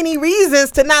so many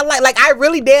reasons to not like I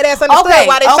really dead ass understood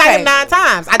why they shot him 9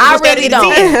 times. I really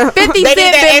don't. 50 They Cent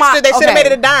did that extra. They should have made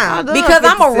it a dime. Because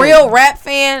I'm a real rap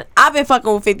fan. I've been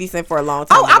fucking with 50 Cent for a long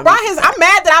time. Oh, I'm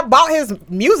mad that I bought his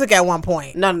music at one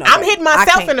point. No, I'm hitting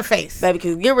myself in the face, baby.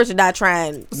 Because Get Rich or Die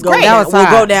Trying will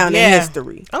go down in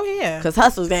history. Oh yeah. Because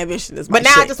Hustle's Ambition is. But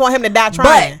now I just want him to die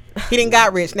trying. He didn't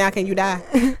got rich. Now can you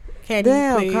die?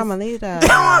 Damn, Carmelita.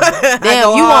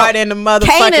 Damn, you want in the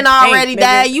motherfucking Kanan already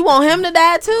died. You want him to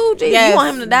die too? Gee, you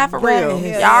want him to die for real?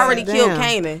 Yes. Y'all already killed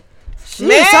Kanan. She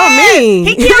is so mean.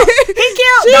 He killed.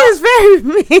 She is very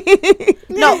mean.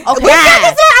 No, okay. I'm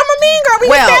a mean girl. We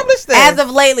established this. As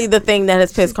of lately, the thing that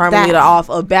has pissed Carmelita off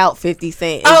about 50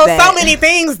 Cent is so many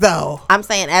things though. I'm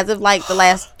saying as of like the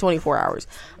last 24 hours.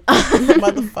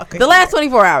 Motherfucker. The last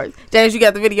 24 hours. James, you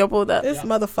got the video pulled up? This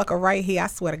motherfucker right here, I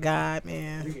swear to God,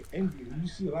 man. You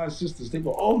see a lot of sisters, they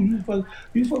go, oh, you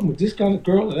fucking with this kind of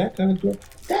girl or that kind of girl.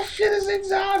 That shit is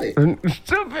exotic.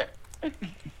 Stupid.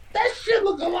 That shit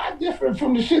look a lot different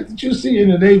from the shit that you see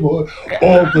in the neighborhood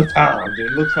all the time.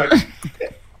 It looks like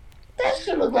that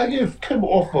shit look like it came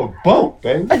off a boat,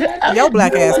 baby. Your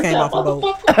black ass came off a boat.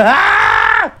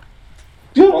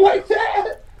 You don't like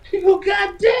that? You go,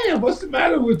 goddamn, what's the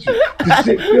matter with you? This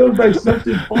shit feels like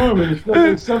something foreign. It feels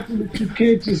like something that you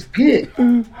can't just get.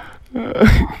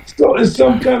 So in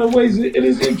some kind of ways, it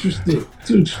is interesting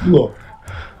to explore.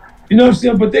 You know what I'm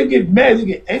saying? But they get mad, they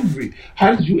get angry.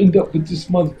 How did you end up with this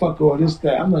motherfucker or this,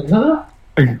 that? I'm like, huh?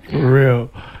 For real.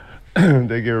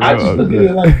 They get real. I just look at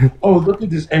it like, oh, look at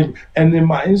this angry. And then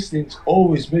my instincts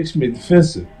always makes me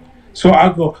defensive. So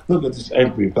I go, look at this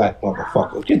angry black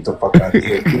motherfucker. Get the fuck out of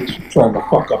here, bitch. You're trying to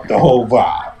fuck up the whole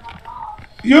vibe.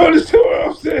 You understand what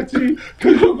I'm saying to you?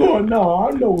 Because you're going, no,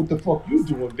 I know what the fuck you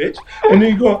doing, bitch. And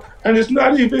then you go, and it's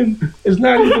not even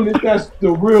that that's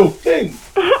the real thing.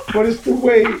 But it's the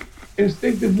way,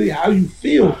 instinctively, how you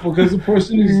feel. Because the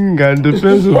person is... got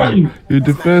defensive. You're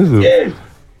defensive. Yeah.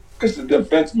 It's a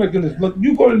defense mechanism. Look,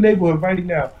 you go to the neighborhood right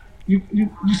now. You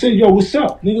say, yo, what's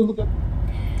up? Nigga, look up.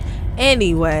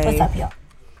 Anyway, what's up, y'all?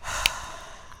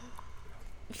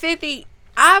 50,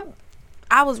 I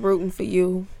was rooting for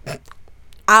you.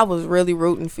 I was really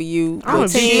rooting for you. I'm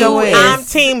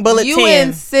team Bullet. You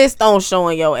insist on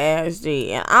showing your ass,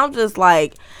 G, and I'm just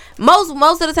like, most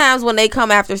of the times when they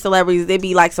come after celebrities, they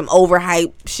be like some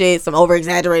overhyped shit, some over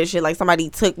exaggerated shit, like somebody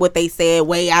took what they said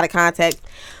way out of context.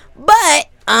 But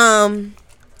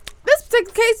this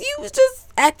particular case, you was just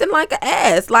acting like an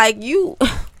ass, like you.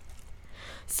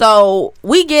 So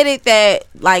we get it that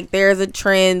like there's a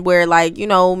trend where like, you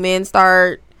know, men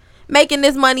start making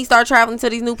this money, start traveling to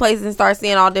these new places and start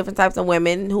seeing all different types of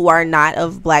women who are not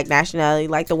of black nationality,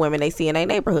 like the women they see in their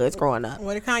neighborhoods growing up.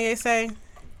 What did Kanye say?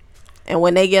 And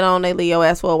when they get on, they leave your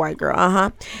ass for a white girl.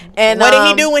 And what did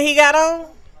he do when he got on?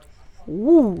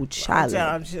 Woo, Charlie.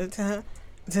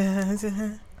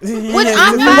 Which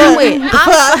I'm fine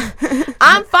with.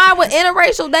 I'm fine with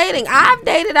interracial dating. I've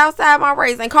dated outside my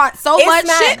race and caught much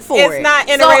shit for it. It's not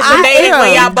interracial dating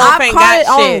when y'all both ain't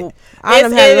got shit. I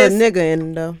done had a little nigga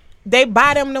in though. They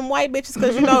buy them white bitches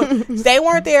because you know they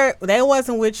weren't there. They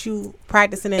wasn't with you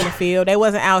practicing in the field. They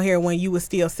wasn't out here when you was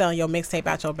still selling your mixtape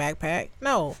out your backpack.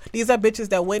 No, these are bitches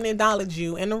that wouldn't acknowledge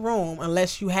you in the room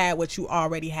unless you had what you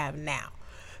already have now.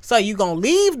 So you gonna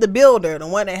leave the builder, the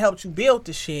one that helped you build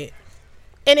the shit,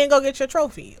 and then go get your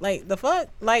trophy. Like the fuck,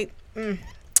 like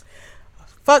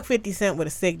fuck 50 Cent with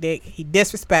a sick dick. He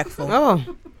disrespectful. Oh,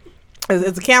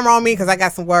 it's a camera on me because I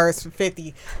got some words for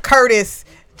 50. Curtis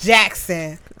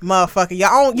Jackson, motherfucker. You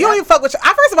don't even fuck with.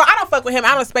 First of all, I don't fuck with him. I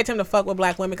don't expect him to fuck with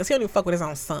black women because he don't even fuck with his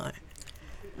own son.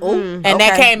 And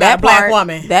that came at a black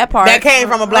woman. That came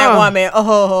from a black woman.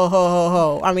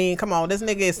 I mean, come on, this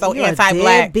nigga is so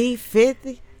anti-black.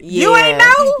 B50. Yeah. You ain't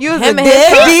know? You was him a and his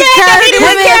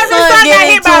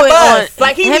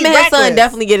son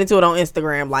definitely get into it on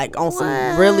Instagram, like on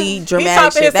some really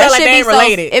dramatic shit. That shit be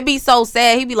related. It be so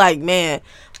sad. He be like, man,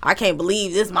 I can't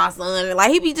believe this my son. Like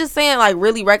he be just saying like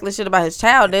really reckless shit about his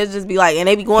child. They just be like, and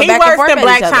they be going back and forth. He worse than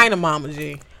Black China China Mama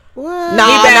G. What? No.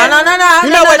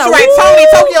 You know what? You right.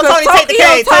 Tony, take the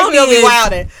case. Tokyo be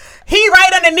wildin'. He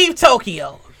right underneath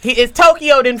Tokyo. He is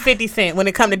Tokyo than 50 Cent when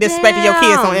it come to disrespecting your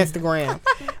kids on Instagram.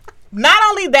 Not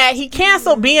only that, he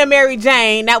canceled Being Mary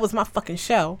Jane. That was my fucking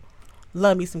show.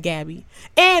 Love me some Gabby.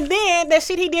 And then that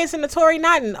shit he did in the Tory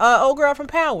Nottin, old girl from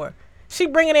Power. She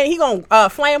bringing in, he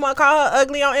gonna flame her, call her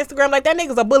ugly on Instagram like that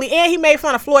nigga's a bully. And he made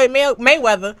fun of Floyd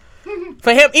Mayweather.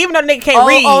 For him, even though the nigga can't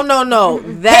read. Oh no,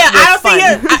 that was funny.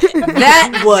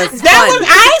 That was funny.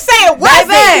 I ain't say it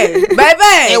wasn't, baby.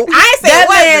 I ain't say that it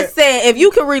wasn't. Man said if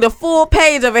you could read a full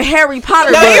page of a Harry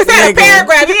Potter book, he said a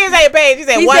paragraph. He didn't say a page. He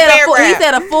said one paragraph. He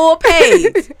said a full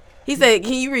page. He said,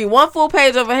 "Can you read one full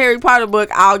page of a Harry Potter book?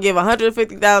 I'll give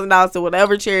 $150,000 to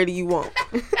whatever charity you want."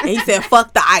 And he said,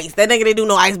 "Fuck the ice. That nigga didn't do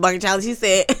no ice bucket challenge." He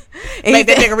said, "Make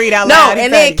that nigga read out loud." No,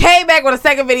 and then came back with a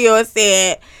second video and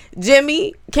said,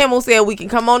 Jimmy Kimmel said we can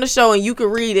come on the show and you can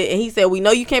read it. And he said, we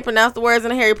know you can't pronounce the words in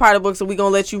the Harry Potter book, so we gonna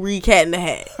let you read Cat in the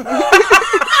Hat.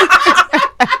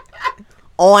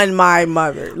 On my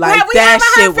mother. Like that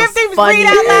shit was funny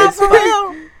as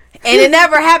fuck. And it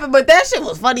never happened, but that shit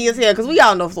was funny as hell because we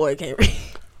all know Floyd can't read.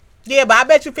 Yeah, but I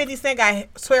bet you 50 Cent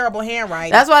got swearable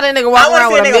handwriting. That's why that nigga walk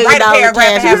around with $1 million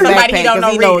cash in his backpack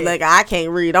because he know, like, I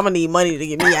can't read. I'm gonna need money to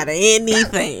get me out of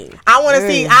anything. I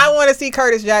want to see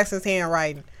Curtis Jackson's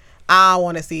handwriting. I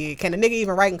want to see it. Can the nigga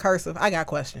even write in cursive? I got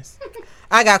questions.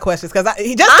 Because just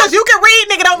because you can read,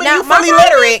 nigga, don't mean you fully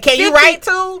literate. Can you write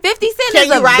too? 50 Cent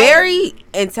is a very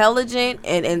intelligent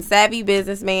and savvy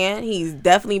businessman. He's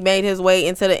definitely made his way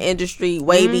into the industry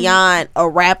way beyond a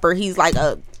rapper. He's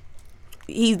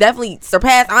definitely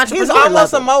surpassed entrepreneur. He's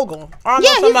almost level. a mogul.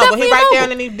 He's right there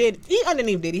underneath Diddy. He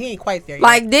underneath Diddy. He ain't quite there yet.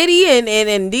 Like Diddy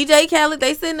and DJ Khaled,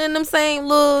 they sitting in them same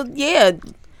little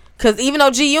Because even though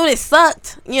G Unit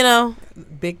sucked, you know,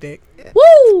 big dick.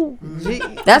 Woo!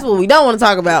 That's what we don't want to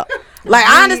talk about. Like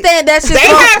I understand that shit. They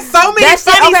have so many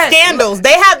funny scandals.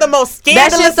 They have the most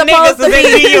scandalous niggas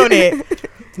in G Unit.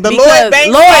 The Lloyd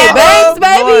Banks,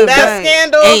 baby. That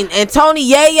scandal. And Tony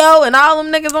Yayo and all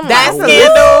them niggas. That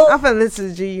scandal. I'm finna listen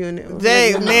to G Unit.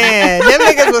 Man, them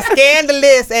niggas were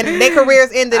scandalous and their careers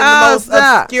ended in the most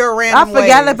obscure random ways. I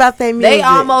forgot about their music. They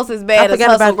almost as bad as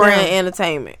Hustle Grand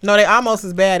Entertainment. No, they almost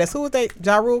as bad as who was they?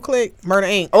 Ja Rule Click? Murder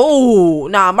Inc. Oh,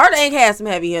 nah, Murder Inc. had some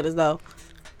heavy hitters though.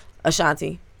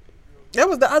 Ashanti. There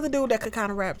was the other dude that could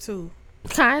kind of rap too.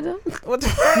 Kinda. What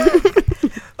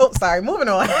oh, sorry. Moving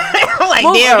on. I'm like,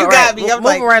 damn, you got me. I'm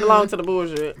moving right along to the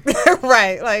bullshit.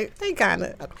 Right. Like, they kind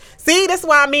of. See, this is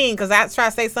what I mean. Because I try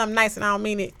to say something nice and I don't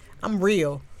mean it. I'm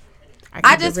real.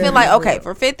 I just feel like, okay,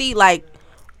 for 50, like,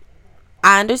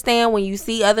 I understand when you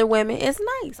see other women, it's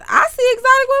nice. I see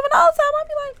exotic women all the time. I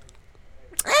be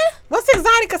like, what's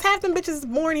exotic? Because half them bitches is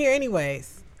born here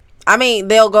anyways. I mean,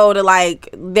 they'll go to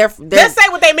like just say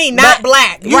what they mean, not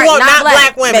black. You want not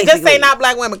black women. Basically. Just say not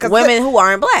black women. Cause women who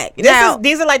aren't black.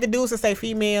 These are like the dudes that say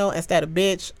female instead of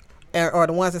bitch, or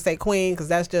the ones that say queen, because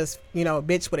that's just, you know, a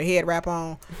bitch with a head wrap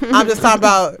on. I'm just talking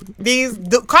about these.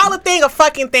 Call a thing a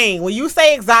fucking thing. When you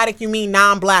say exotic, you mean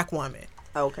non-black woman.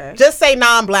 Okay. Just say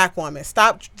non-black woman.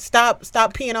 Stop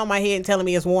peeing on my head and telling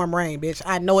me it's warm rain, bitch.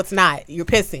 I know it's not. You're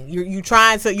pissing. You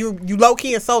trying to you low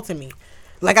key insulting me.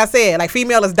 Like I said, like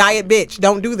female is diet bitch.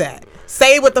 Don't do that.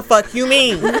 Say what the fuck you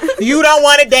mean. You don't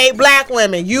want to date black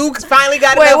women. You finally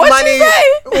got enough money. You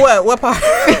say? What part?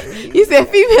 You said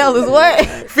female is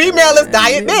what? Female is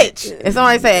diet bitch. And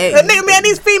somebody say, nigga, man,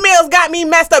 these females got me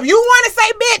messed up. You want to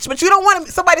say bitch, but you don't want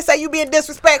somebody say you being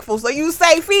disrespectful. So you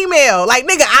say female. Like,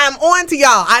 nigga, I'm on to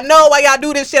y'all. I know why y'all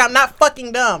do this shit. I'm not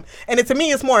fucking dumb. And to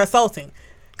me, it's more insulting.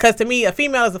 Because to me, a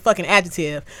female is a fucking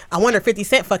adjective. I wonder if 50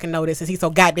 Cent fucking know this since he's so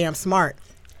goddamn smart.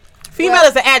 Female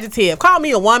is an adjective. Call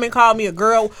me a woman. Call me a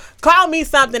girl. Call me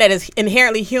something that is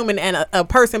inherently human and a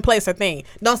person, place, or thing.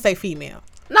 Don't say female.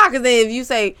 Nah, because then if you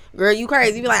say, girl, you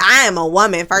crazy, you be like, I am a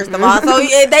woman, first of all. So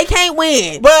they can't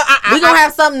win. But we going to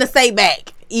have something to say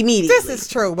back immediately. This is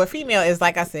true. But female is,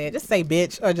 like I said, just say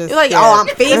bitch or just. You're like, oh,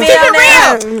 I'm female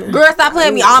now. Girl, stop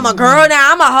playing me. I'm a girl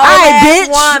now. I'm a whole ass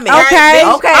woman. Okay.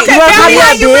 Tell me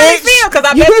how you really feel. Because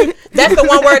I bet you that's the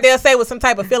one word they'll say with some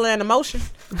type of feeling and emotion.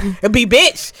 It'd be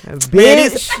bitch.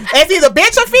 It's either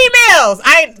bitch or females.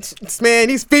 Man,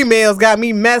 these females got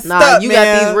me messed up. You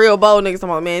got these real bold niggas talking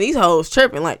about, man, these hoes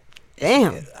tripping. Like,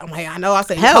 damn. I'm like, I know. I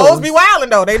said, hoes be wilding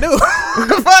though. They do.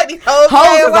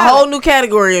 Hoes is a whole new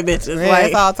category of bitches. Man, like,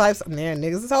 it's all types. Man,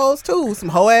 niggas is hoes too. Some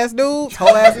hoe ass dudes,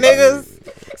 hoe ass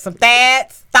niggas, some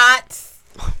dads, thoughts.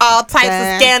 All types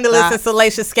of scandalous and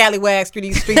salacious scallywags through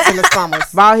these streets in the summers.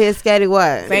 Bald head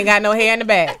scallywags. They ain't got no hair in the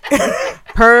back.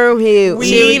 Perm head.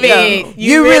 Weave it.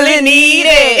 You really need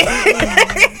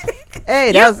it.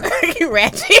 Hey, you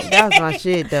ratchet. That was my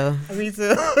shit though. Me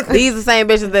too. These the same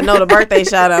bitches that know the birthday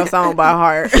shout out song by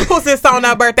heart. Who's this on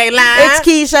our birthday line? It's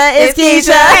Keisha. It's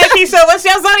Keisha. Hey Keisha, what's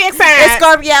your zodiac sign? It's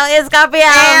Scorpio. It's Scorpio.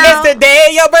 It's the day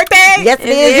of your birthday? Yes, it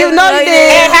is. You know you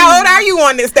did. And how old are you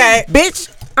on this day? Bitch,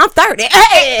 I'm 30.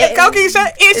 Hey. Go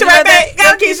Keisha. It's your birthday.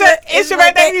 Go Keisha. It's your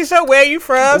birthday, Keisha. Where you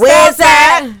from? West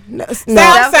side. No.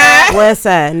 South side. West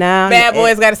side. Now bad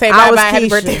boys got to say bye bye. Happy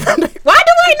birthday. Why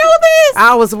do I know this?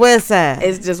 I was West side.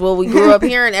 It's just what we grew up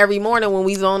hearing every morning when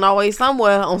we was on our way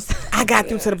somewhere. I got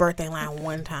through to the birthday line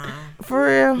one time. For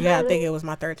real? Yeah, I think it was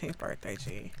my 13th birthday,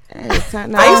 G. I used to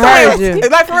it's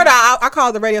like for real. I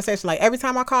called the radio station. Like every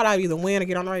time I called, I'd either win or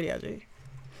get on the radio, G.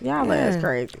 Y'all ass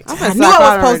crazy. I knew I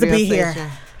was supposed to be here.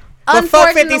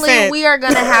 Unfortunately, we are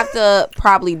gonna have to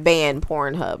probably ban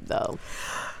Pornhub though.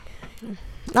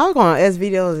 I was going to S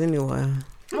videos anyway.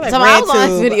 So I was on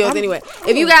S videos anyway.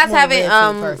 If you guys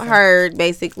haven't heard,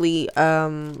 basically,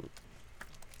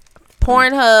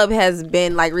 Pornhub has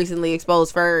been like recently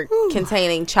exposed for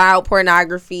containing child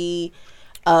pornography,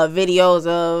 videos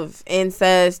of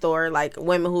incest or like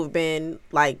women who've been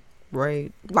like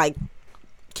raped, like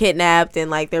kidnapped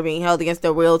and like they're being held against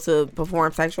their will to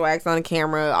perform sexual acts on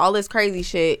camera, all this crazy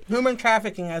shit. Human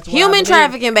trafficking as well. Human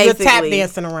trafficking, basically. Tap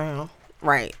dancing around.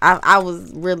 Right. I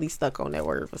was really stuck on that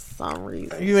word for some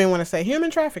reason. You didn't want to say human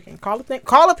trafficking. Call a thing.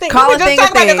 Call a thing. Call a thing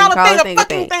a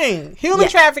fucking thing. Human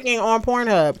trafficking on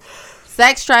Pornhub.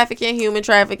 Sex trafficking, human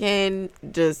trafficking,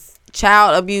 just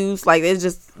child abuse. Like, it's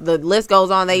just, the list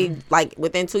goes on. They, like,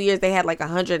 within 2 years, they had like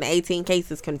 118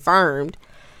 cases confirmed.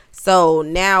 So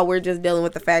now we're just dealing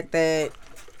with the fact that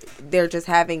they're just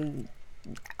having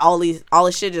all this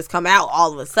shit just come out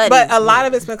all of a sudden. But a lot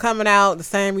of it's been coming out the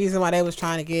same reason why they was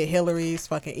trying to get Hillary's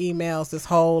fucking emails, this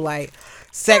whole like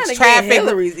sex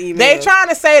trafficking. They trying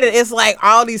to say that it's like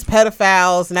all these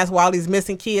pedophiles and that's where all these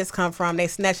missing kids come from. They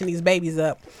snatching these babies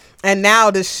up. And now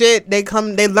the shit they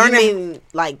learn. You mean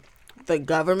like the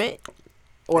government?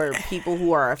 Or people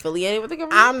who are affiliated with the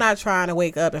government? I'm not trying to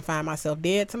wake up and find myself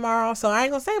dead tomorrow, so I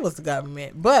ain't gonna say it was the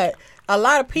government. But a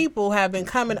lot of people have been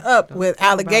coming up with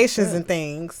allegations and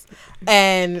things,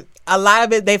 and a lot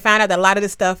of it, they found out that a lot of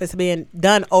this stuff is being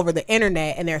done over the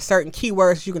internet, and there are certain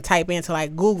keywords you can type into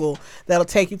like Google that'll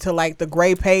take you to like the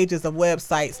gray pages of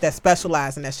websites that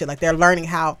specialize in that shit. Like they're learning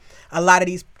how a lot of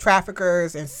these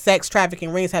traffickers and sex trafficking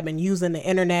rings have been using the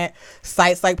internet,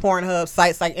 sites like Pornhub,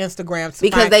 sites like Instagram,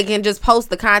 because they can just post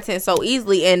the content so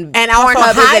easily, and also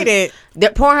hide it.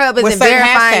 Pornhub isn't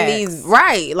verifying these,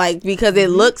 right? Like, because it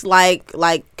looks like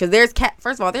because there's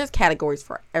first of all, there's categories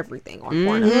for everything on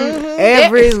Pornhub.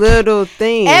 Every little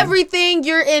thing, everything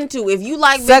you're into. If you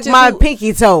like suck my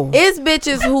pinky toe, it's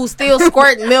bitches who still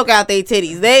squirting milk out their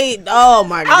titties. Oh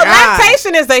my god,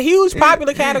 lactation is a huge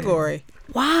popular category.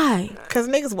 Why? Because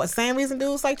niggas, same reason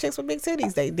dudes like chicks with big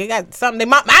titties. They got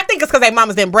something. I think it's because they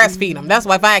mamas didn't breastfeed them. That's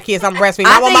why if I had kids, I'm breastfeeding.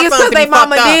 I think it's because they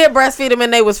mama did breastfeed them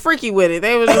and they was freaky with it.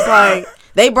 They was just like,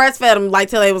 they breastfed them like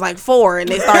till they was like 4 and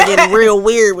they started getting real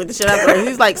weird with the shit after.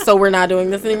 He's like, so we're not doing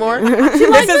this anymore?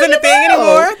 This isn't a thing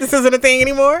anymore. This isn't a thing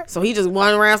anymore. So he just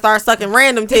went around, started sucking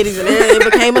random titties and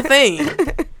it became a thing.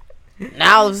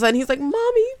 Now all of a sudden he's like,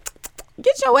 mommy,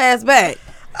 get your ass back.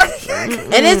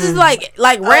 And this is like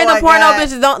random porno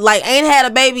bitches don't ain't had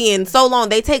a baby in so long.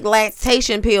 They take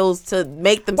lactation pills to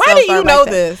make themselves. Why do you know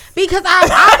this? Because I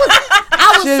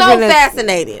was so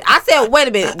fascinated. I said, wait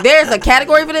a minute, there's a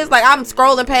category for this. Like I'm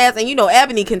scrolling past, and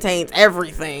Ebony contains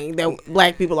everything that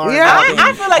black people are. Yeah,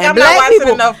 I feel like I'm not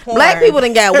watching enough porn. Black people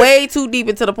done got way too deep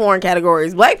into the porn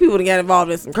categories. Black people done got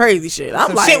involved in some crazy shit.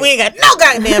 I'm like, shit we ain't got no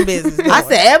goddamn business doing. I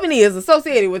said Ebony is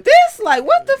associated with this. Like,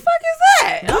 what the fuck is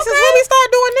that? This is when we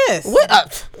start doing this.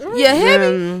 What? Yeah,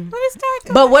 heavy.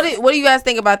 But what do you guys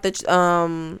think about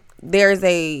the? There's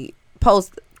a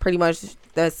post pretty much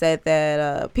that said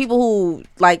that people who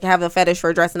have a fetish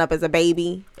for dressing up as a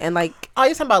baby and oh,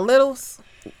 you talking about littles?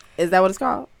 Is that what it's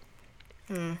called?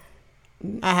 I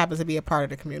happen to be a part of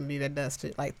the community that does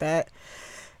shit like that.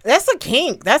 That's a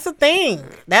kink. That's a thing.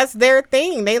 That's their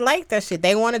thing. They like that shit.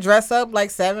 They want to dress up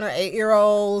like 7 or 8 year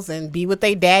olds and be with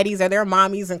their daddies or their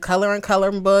mommies and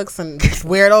coloring books and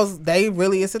wear those.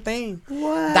 It's a thing.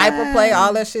 What? Diaper play,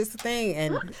 all that shit's a thing.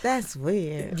 And that's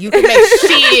weird. You can make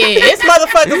shit. This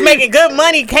motherfuckers making good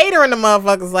money catering to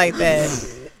motherfuckers like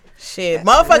that. Shit,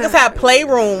 motherfuckers have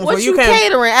playrooms where you can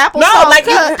catering apple. No.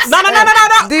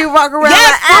 No. Do you walk around?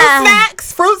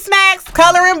 Yes, fruit snacks,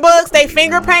 coloring books. They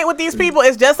finger paint with these people.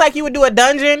 It's just like you would do a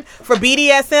dungeon for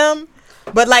BDSM,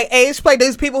 but age play.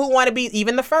 These people who want to be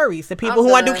even the furries, the people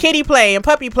who want to do kitty play and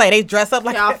puppy play. They dress up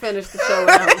like. Y'all finish the show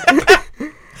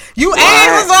now. You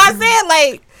asked, what I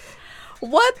said.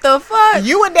 What the fuck?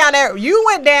 You went down there. You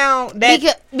went down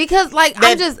that because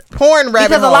I'm just porn rabbit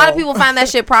because hole. a lot of people find that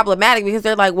shit problematic because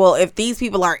they're like, well, if these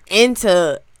people are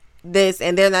into this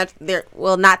and they're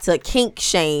not to kink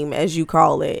shame as you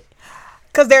call it.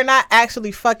 Because they're not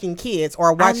actually fucking kids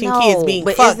or watching kids being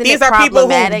fucked. These are people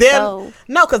who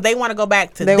no, because they want to go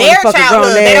back to their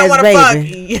childhood. They don't want to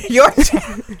fuck your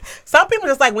child. Some people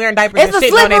just like wearing diapers and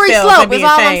shit on themselves. It's a slippery slope. Is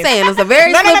all I'm saying. It's a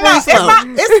very slippery slope.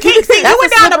 It's kink. See, you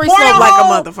went down the porn like a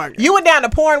motherfucker. You went down the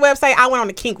porn website. I went on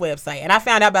the kink website and I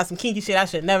found out about some kinky shit. I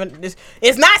should never.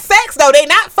 It's not sex though. They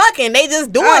not fucking. They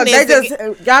just doing this. They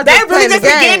really just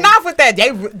getting off with that.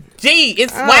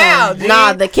 It's wild.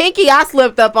 Nah, the kinky I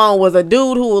slipped up on was a dude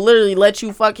who will literally let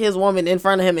you fuck his woman in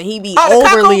front of him and he be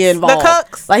overly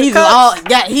involved. Like he's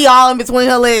he all in between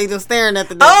her legs just staring at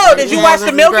the dude. Oh, did you watch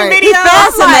the milking video?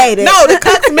 Fascinated. No, the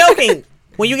cucks milking.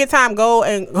 When you get time, go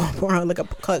look up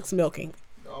cucks milking.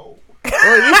 No.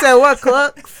 Well, you said what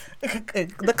clucks?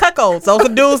 The cuckolds. Those are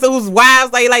dudes whose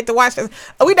wives they like to watch this.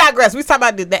 We digress. We talking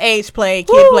about the age play,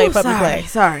 kid play, puppy play.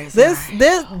 Sorry.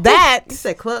 That. You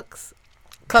said clucks?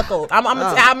 Cuckold. I'm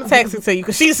texting to you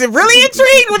because she's really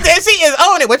intrigued with this. She is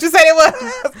on it. What you said it was?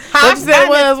 What you said it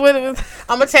was?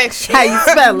 I'm gonna text you. How you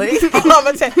spell it? I'm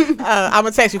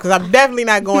gonna text you because I'm definitely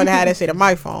not going to have that shit on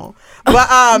my phone.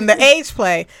 But the age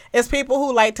play is people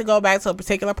who like to go back to a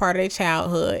particular part of their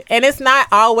childhood, and it's not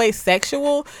always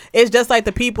sexual. It's just like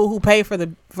the people who pay for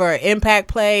impact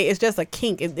play. It's just a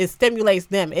kink. It stimulates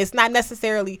them. It's not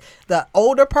necessarily the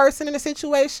older person in the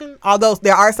situation, although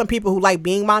there are some people who like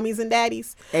being mommies and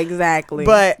daddies. Exactly.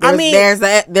 But there's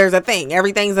a thing.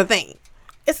 Everything's a thing.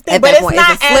 It's a thing, but it's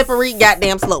not it's a slippery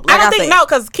goddamn slope. I don't think no,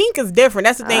 because kink is different.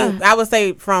 That's the thing. I would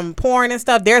say from porn and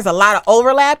stuff. There's a lot of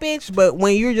overlappage, but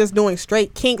when you're just doing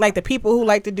straight kink, like the people who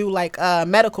like to do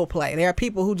medical play, there are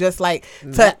people who just like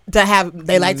to have.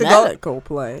 They like to go medical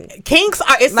play. Kinks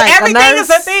are. It's like everything is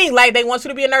a thing. Like they want you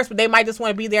to be a nurse, but they might just want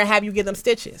to be there and have you give them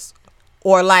stitches.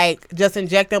 Or just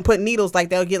inject them, put needles,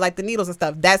 they'll get the needles and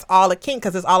stuff. That's all a kink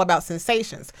because it's all about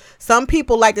sensations. Some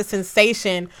people like the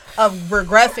sensation of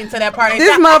regressing to that part.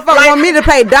 This motherfucker want me to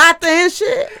pay doctor and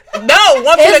shit. No,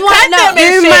 want you to cut them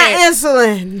and shit. My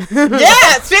insulin.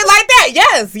 Yes, shit like that.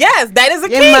 Yes, that is a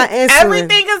kink.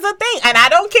 Everything is a thing, and I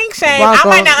don't kink shame. I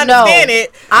might not understand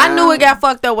it. I knew it got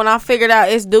fucked up when I figured out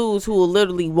it's dudes who will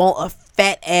literally want a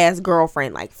fat ass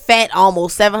girlfriend, fat,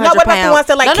 almost 700 pounds. No, but the ones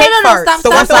that like cake farts.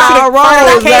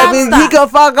 Stop. He can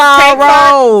fuck all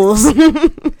rolls.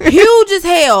 Huge as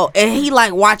hell, and he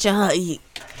like watching her eat.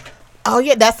 Oh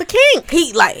yeah, that's a kink.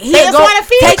 He just want to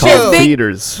feed you.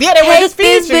 Feeders. Yeah, they want to feed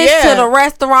this you. Bitch to the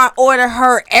restaurant, order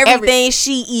her everything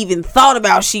she even thought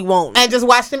about she wanted, and just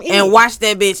watch them eat. And watch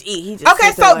that bitch eat. He just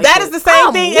okay, so that is the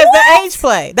same thing as the age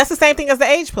play. That's the same thing as the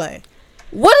age play.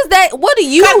 What is that? What do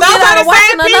you get out of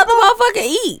watching another motherfucker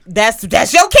eat? That's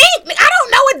your kink. I don't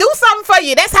know. It do something for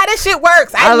you. That's how this shit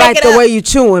works. I like the way you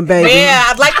chewing, baby. Yeah,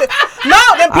 I'd like to. No,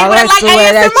 them people that like the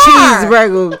way ASMR. That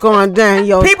cheeseburger going down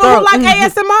your people throat. Who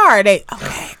like ASMR.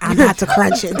 I'm about to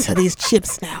crunch into these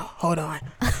chips now. Hold on.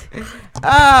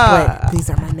 Wait, these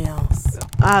are my nails.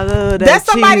 I love that. That's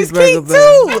somebody's kink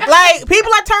too. Like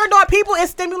people are turned on. It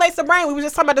stimulates the brain. We were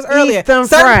just talking about this earlier. Certain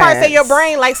parts of your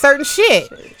brain like certain shit.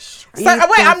 Wait,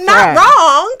 I'm not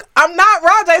wrong. I'm not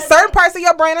wrong. There's certain parts of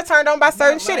your brain are turned on by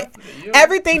certain shit.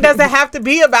 Everything doesn't have to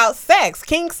be about sex.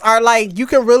 Kinks are like, you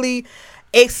can really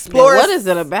explore. What is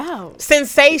it about?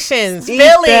 Sensations, Eat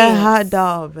feelings. that hot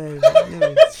dog, baby.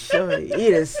 Sure, eat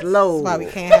it slow. That's why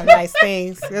we can't have nice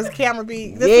things. This camera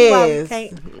be. This is why we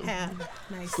can't have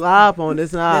nice. Slop on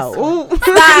this now. Ooh.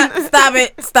 Stop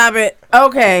it.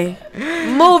 Okay.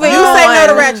 Moving You on. say no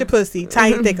to ratchet pussy.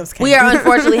 Tiny Thickums. We are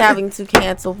unfortunately having to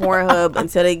cancel Pornhub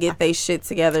until they get their shit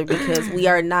together because we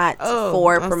are not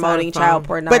for promoting child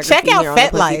pornography. But check out here on the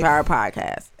Pussy FetLife. Power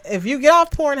Podcast. If you get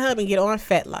off Pornhub and get on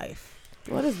FetLife.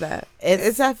 What is that?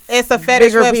 It's a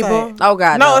fetish website. People? Oh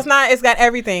God, no, it's not. It's got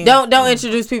everything. Don't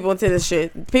introduce people into this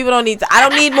shit. People don't need to. I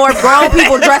don't need more grown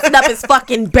people dressing up as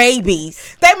fucking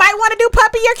babies. They might want to do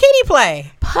puppy or kitty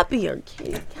play. Puppy or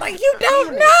kitty? Like you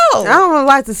don't know. I don't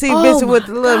like to see bitches with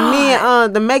the little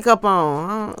men the makeup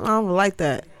on. I don't like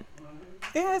that.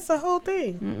 Yeah, it's a whole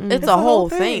thing. It's a whole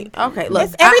thing. Okay, look.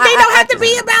 Everything don't have to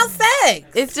be about sex.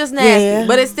 It's just nasty,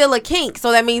 but it's still a kink.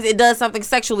 So that means it does something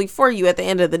sexually for you at the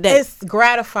end of the day. It's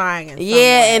gratifying. In some yeah,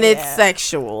 way. and it's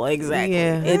sexual. Exactly.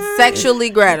 Yeah. It's sexually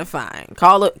gratifying.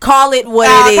 Call it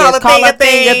what it is. Call a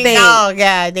thing a thing. Oh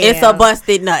God damn. It's a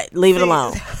busted nut. Leave it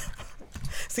alone.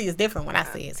 See, it's different when I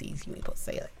say it. See, you ain't supposed to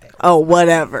say it like that. Oh,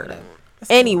 whatever.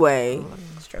 Anyway.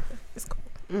 It's cool.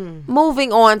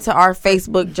 Moving on to our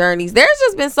Facebook journeys. There's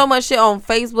just been so much shit on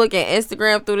Facebook and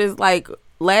Instagram through this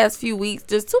last few weeks.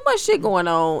 Just too much shit going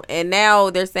on. And now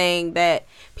they're saying that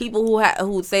people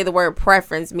who say the word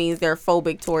preference means they're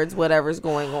phobic towards whatever's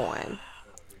going on.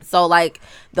 So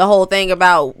the whole thing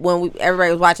about when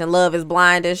everybody was watching Love Is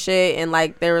Blind and shit, and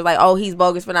they were like, oh, he's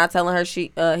bogus for not telling her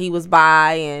he was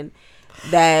bi, and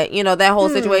that that whole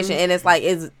situation. And it's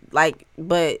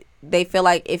but they feel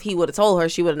like if he would have told her,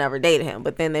 she would have never dated him.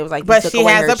 But then they was like, but took she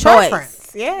away has her a choice.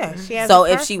 preference. Yeah, she has. So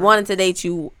if she wanted to date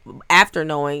you after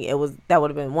knowing, that would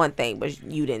have been one thing, but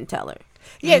you didn't tell her.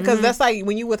 Yeah, because that's like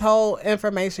when you withhold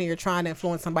information, you're trying to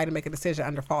influence somebody to make a decision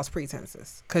under false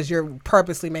pretenses because you're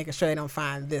purposely making sure they don't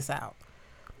find this out.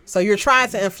 So you're trying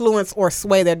to influence or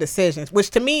sway their decisions,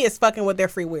 which to me is fucking with their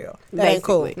free will. That ain't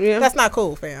cool. Yeah. That's not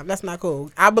cool, fam. That's not cool.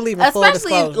 I believe in full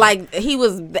disclosure.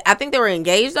 Especially I think they were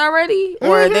engaged already,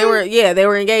 or they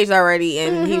were engaged already,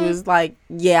 and he was like,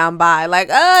 yeah, I'm bi.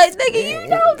 Nigga, you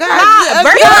know,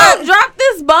 drop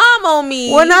this bomb on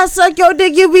me. When I suck your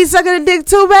dick, you be sucking the dick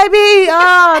too, baby.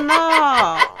 Oh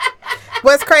no.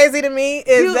 What's crazy to me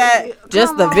is that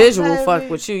just the visual fuck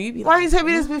with you. You be why you tell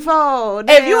me this before?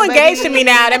 If you engaged to me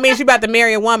now, that means you about to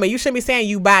marry a woman. You shouldn't be saying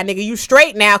you bi, nigga. You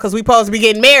straight now because we supposed to be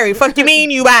getting married. Fuck you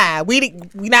mean you bi? We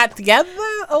not together?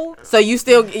 Oh, so you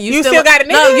still got a nigga?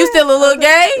 No, you still a little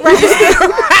gay?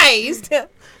 Right. You still.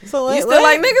 So you still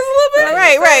like niggas a little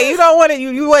bit? Right. You don't want to.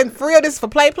 You wasn't for real. This is for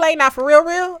play, not for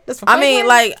real. This for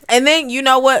play. And then you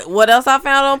know what else I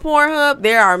found on Pornhub?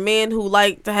 There are men who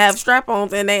like to have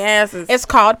strap-ons in their asses. It's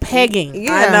called pegging.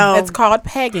 Yeah. I know. It's called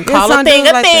pegging. Call a thing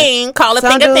a thing. Call a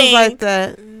thing a thing. Like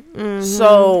that. Mm-hmm.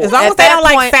 So as long as they don't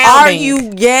like sounding. Are you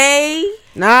gay?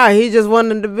 Nah, he just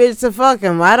wanted the bitch to fuck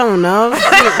him. I don't know.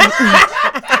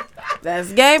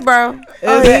 That's gay, bro.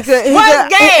 What's gay?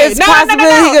 It's No.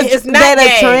 It's not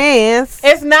gay. Trans.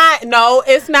 It's not. No,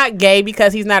 it's not gay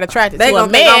because he's not attracted to a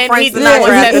man.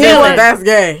 That's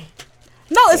gay.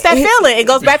 No, it's that feeling. It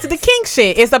goes back to the kink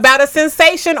shit. It's about a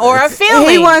sensation or a feeling.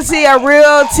 He want to see a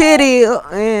real titty.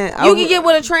 You can get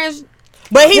with a trans.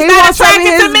 But he's not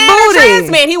attracted to men or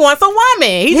trans men. He wants a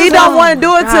woman. He don't want to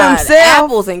do it to himself.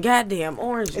 Apples and goddamn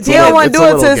oranges. He don't want to do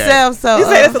it to himself. So you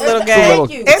said it's a little gay.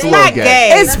 It's not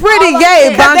gay. It's pretty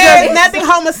gay. There's nothing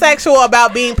homosexual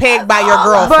about being pegged by your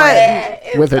girlfriend.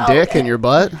 With a dick in your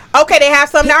butt? Okay, they have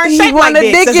some that aren't shaped like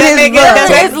dicks.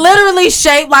 It's literally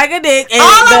shaped like a dick. And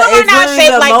all of them are not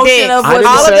shaped like dicks.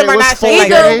 All of them are not shaped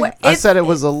like dicks. I said it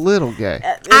was a little gay.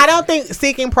 I don't think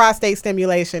seeking prostate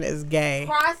stimulation is gay.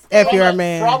 If you're a man.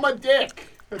 From a dick.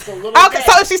 It's a little okay,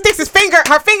 so if she sticks her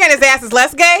finger in his ass is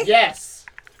less gay?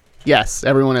 Yes,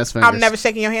 everyone has fingers. I'm never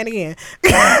shaking your hand again.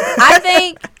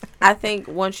 I think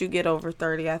once you get over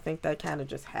 30, I think that kind of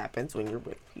just happens when you're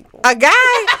with people. A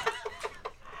guy?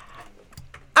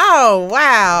 Oh,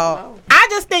 wow. I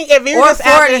just think if you're just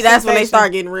 40, that's when they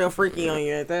start getting real freaky on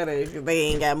you at that age because they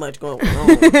ain't got much going on.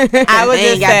 I would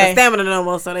they just ain't got say, the stamina no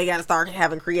more, so they got to start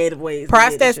having creative ways.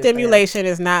 Prostate stimulation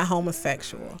is not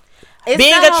homosexual. It's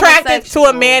being not attracted to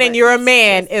a man and you're a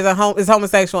man is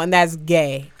homosexual, and that's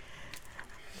gay.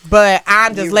 But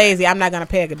I'm just lazy. I'm not gonna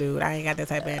peg a dude. I ain't got that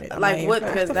type of energy. Like what?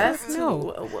 Because that's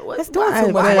What's doing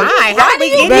too much. Why? How did we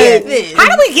get this? How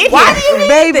did we get Why here? do you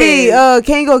baby,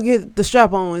 can you go get the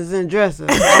strap on? It's in dresser.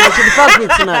 I want you to fuck me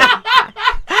tonight.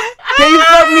 Can you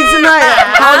fuck me tonight?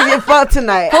 I want to get fucked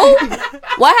tonight. Who?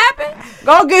 What happened?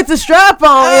 Go get the strap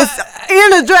on. It's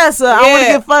in the dresser. I want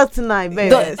to get fucked tonight,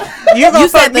 baby. You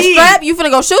said the strap? You finna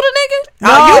go shoot a nigga?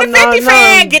 No, you the 50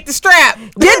 fan. Get the strap.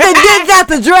 Get the dick out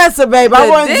the dresser, baby. I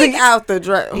want the dick out the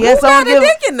dresser. Yes, Who got a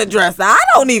dick in the dresser? I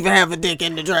don't even have a dick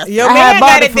in the dresser. Your man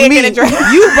got a dick in the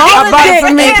dresser. You bought a dick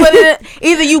for me. Put it in,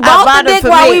 either you bought the dick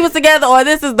while we was together, or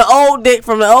this is the old dick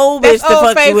from the old bitch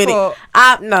to fuck you with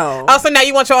it. No. Oh, so now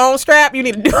you want your own strap? You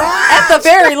need to do it. At the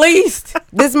very least.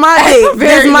 This my dick.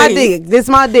 This my dick. This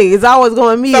my dick. It's always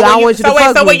going to me. I want you to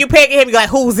fuck me. So when you peg him, you like,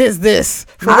 whose is this?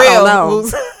 For I real?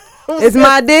 don't know. It's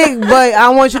my dick, but I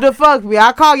want you to fuck me.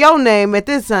 I call your name at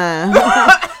this time.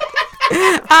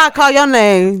 I call your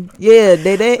name. Yeah,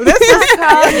 they. I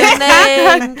call your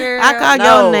name, girl. I call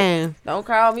your name. Don't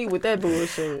call me with that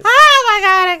bullshit. Oh my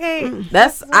God, I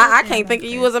can't. I can't think of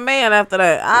you as a man after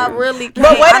that. I really can't.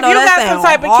 But what if you got got some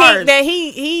type of kink that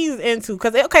he's into?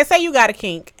 Because okay, say you got a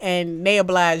kink and they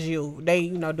oblige you. They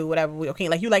do whatever with your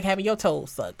kink. Like you like having your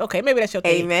toes sucked. Okay, maybe that's your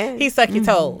thing. Amen. He suck your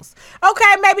toes.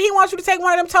 Okay, maybe he wants you to take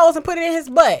one of them toes and put it in his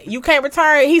butt. You can't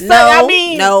return. He suck.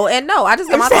 No. I just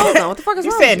got my toes on. What the fuck is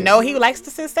wrong? You said with you? no. He likes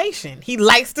the sensation. He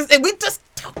likes this, and we just.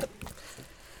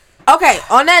 Okay,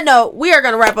 on that note, we are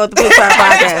going to wrap up the Pussy Power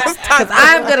podcast because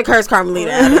I'm going to curse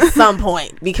Carmelita at some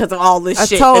point because of all this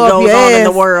shit that goes on in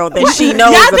the world that she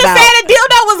knows Y'all about. just said a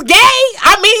dildo was gay.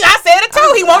 I mean, I said it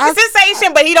too. He wants the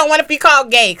sensation, but he don't want to be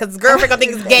called gay because his girlfriend gonna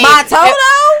think it's gay. My toe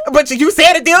though? But you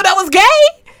said a dildo was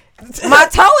gay? My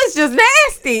toe is just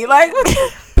nasty. Like,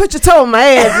 put your toe in my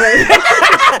ass, baby.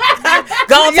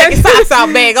 Go and take your socks out,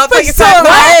 man. Go take your socks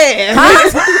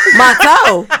out. My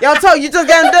toe. Your toe, you just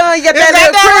got done. You got that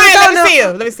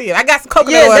right. Let me see him. I got some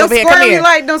coconut oil over here. Come here.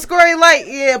 Them squirrely light.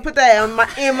 Yeah, put that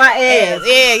in my ass.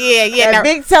 Yeah. That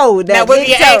big toe. Now wiggle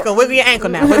your ankle. Wiggle your ankle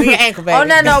now. Wiggle your ankle, baby. On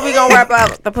that note, we're going to wrap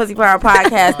up the Pussy Power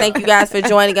podcast. Thank you guys for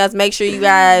joining us. Make sure you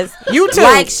guys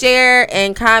like, share,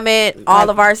 and comment all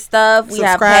of our stuff. We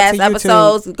have past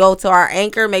episodes. Go to our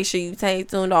Anchor. Make sure you stay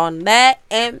tuned on that.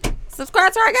 And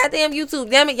subscribe to our goddamn YouTube.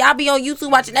 Damn it, y'all be on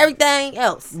YouTube watching everything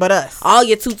else. But us. All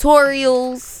your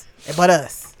tutorials. But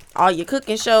us. All your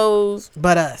cooking shows.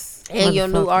 But us. And your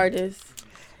new artists.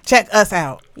 Check us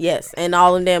out. Yes. And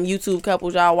all them damn YouTube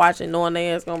couples y'all watching knowing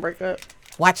they ass gonna break up.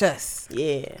 Watch us.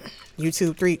 Yeah.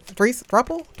 YouTube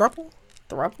thruple?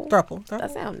 Thruple.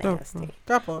 That sounds nasty.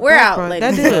 Thruple. We're out,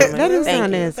 ladies. That does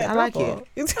sound nasty. I like it.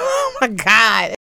 Oh my God.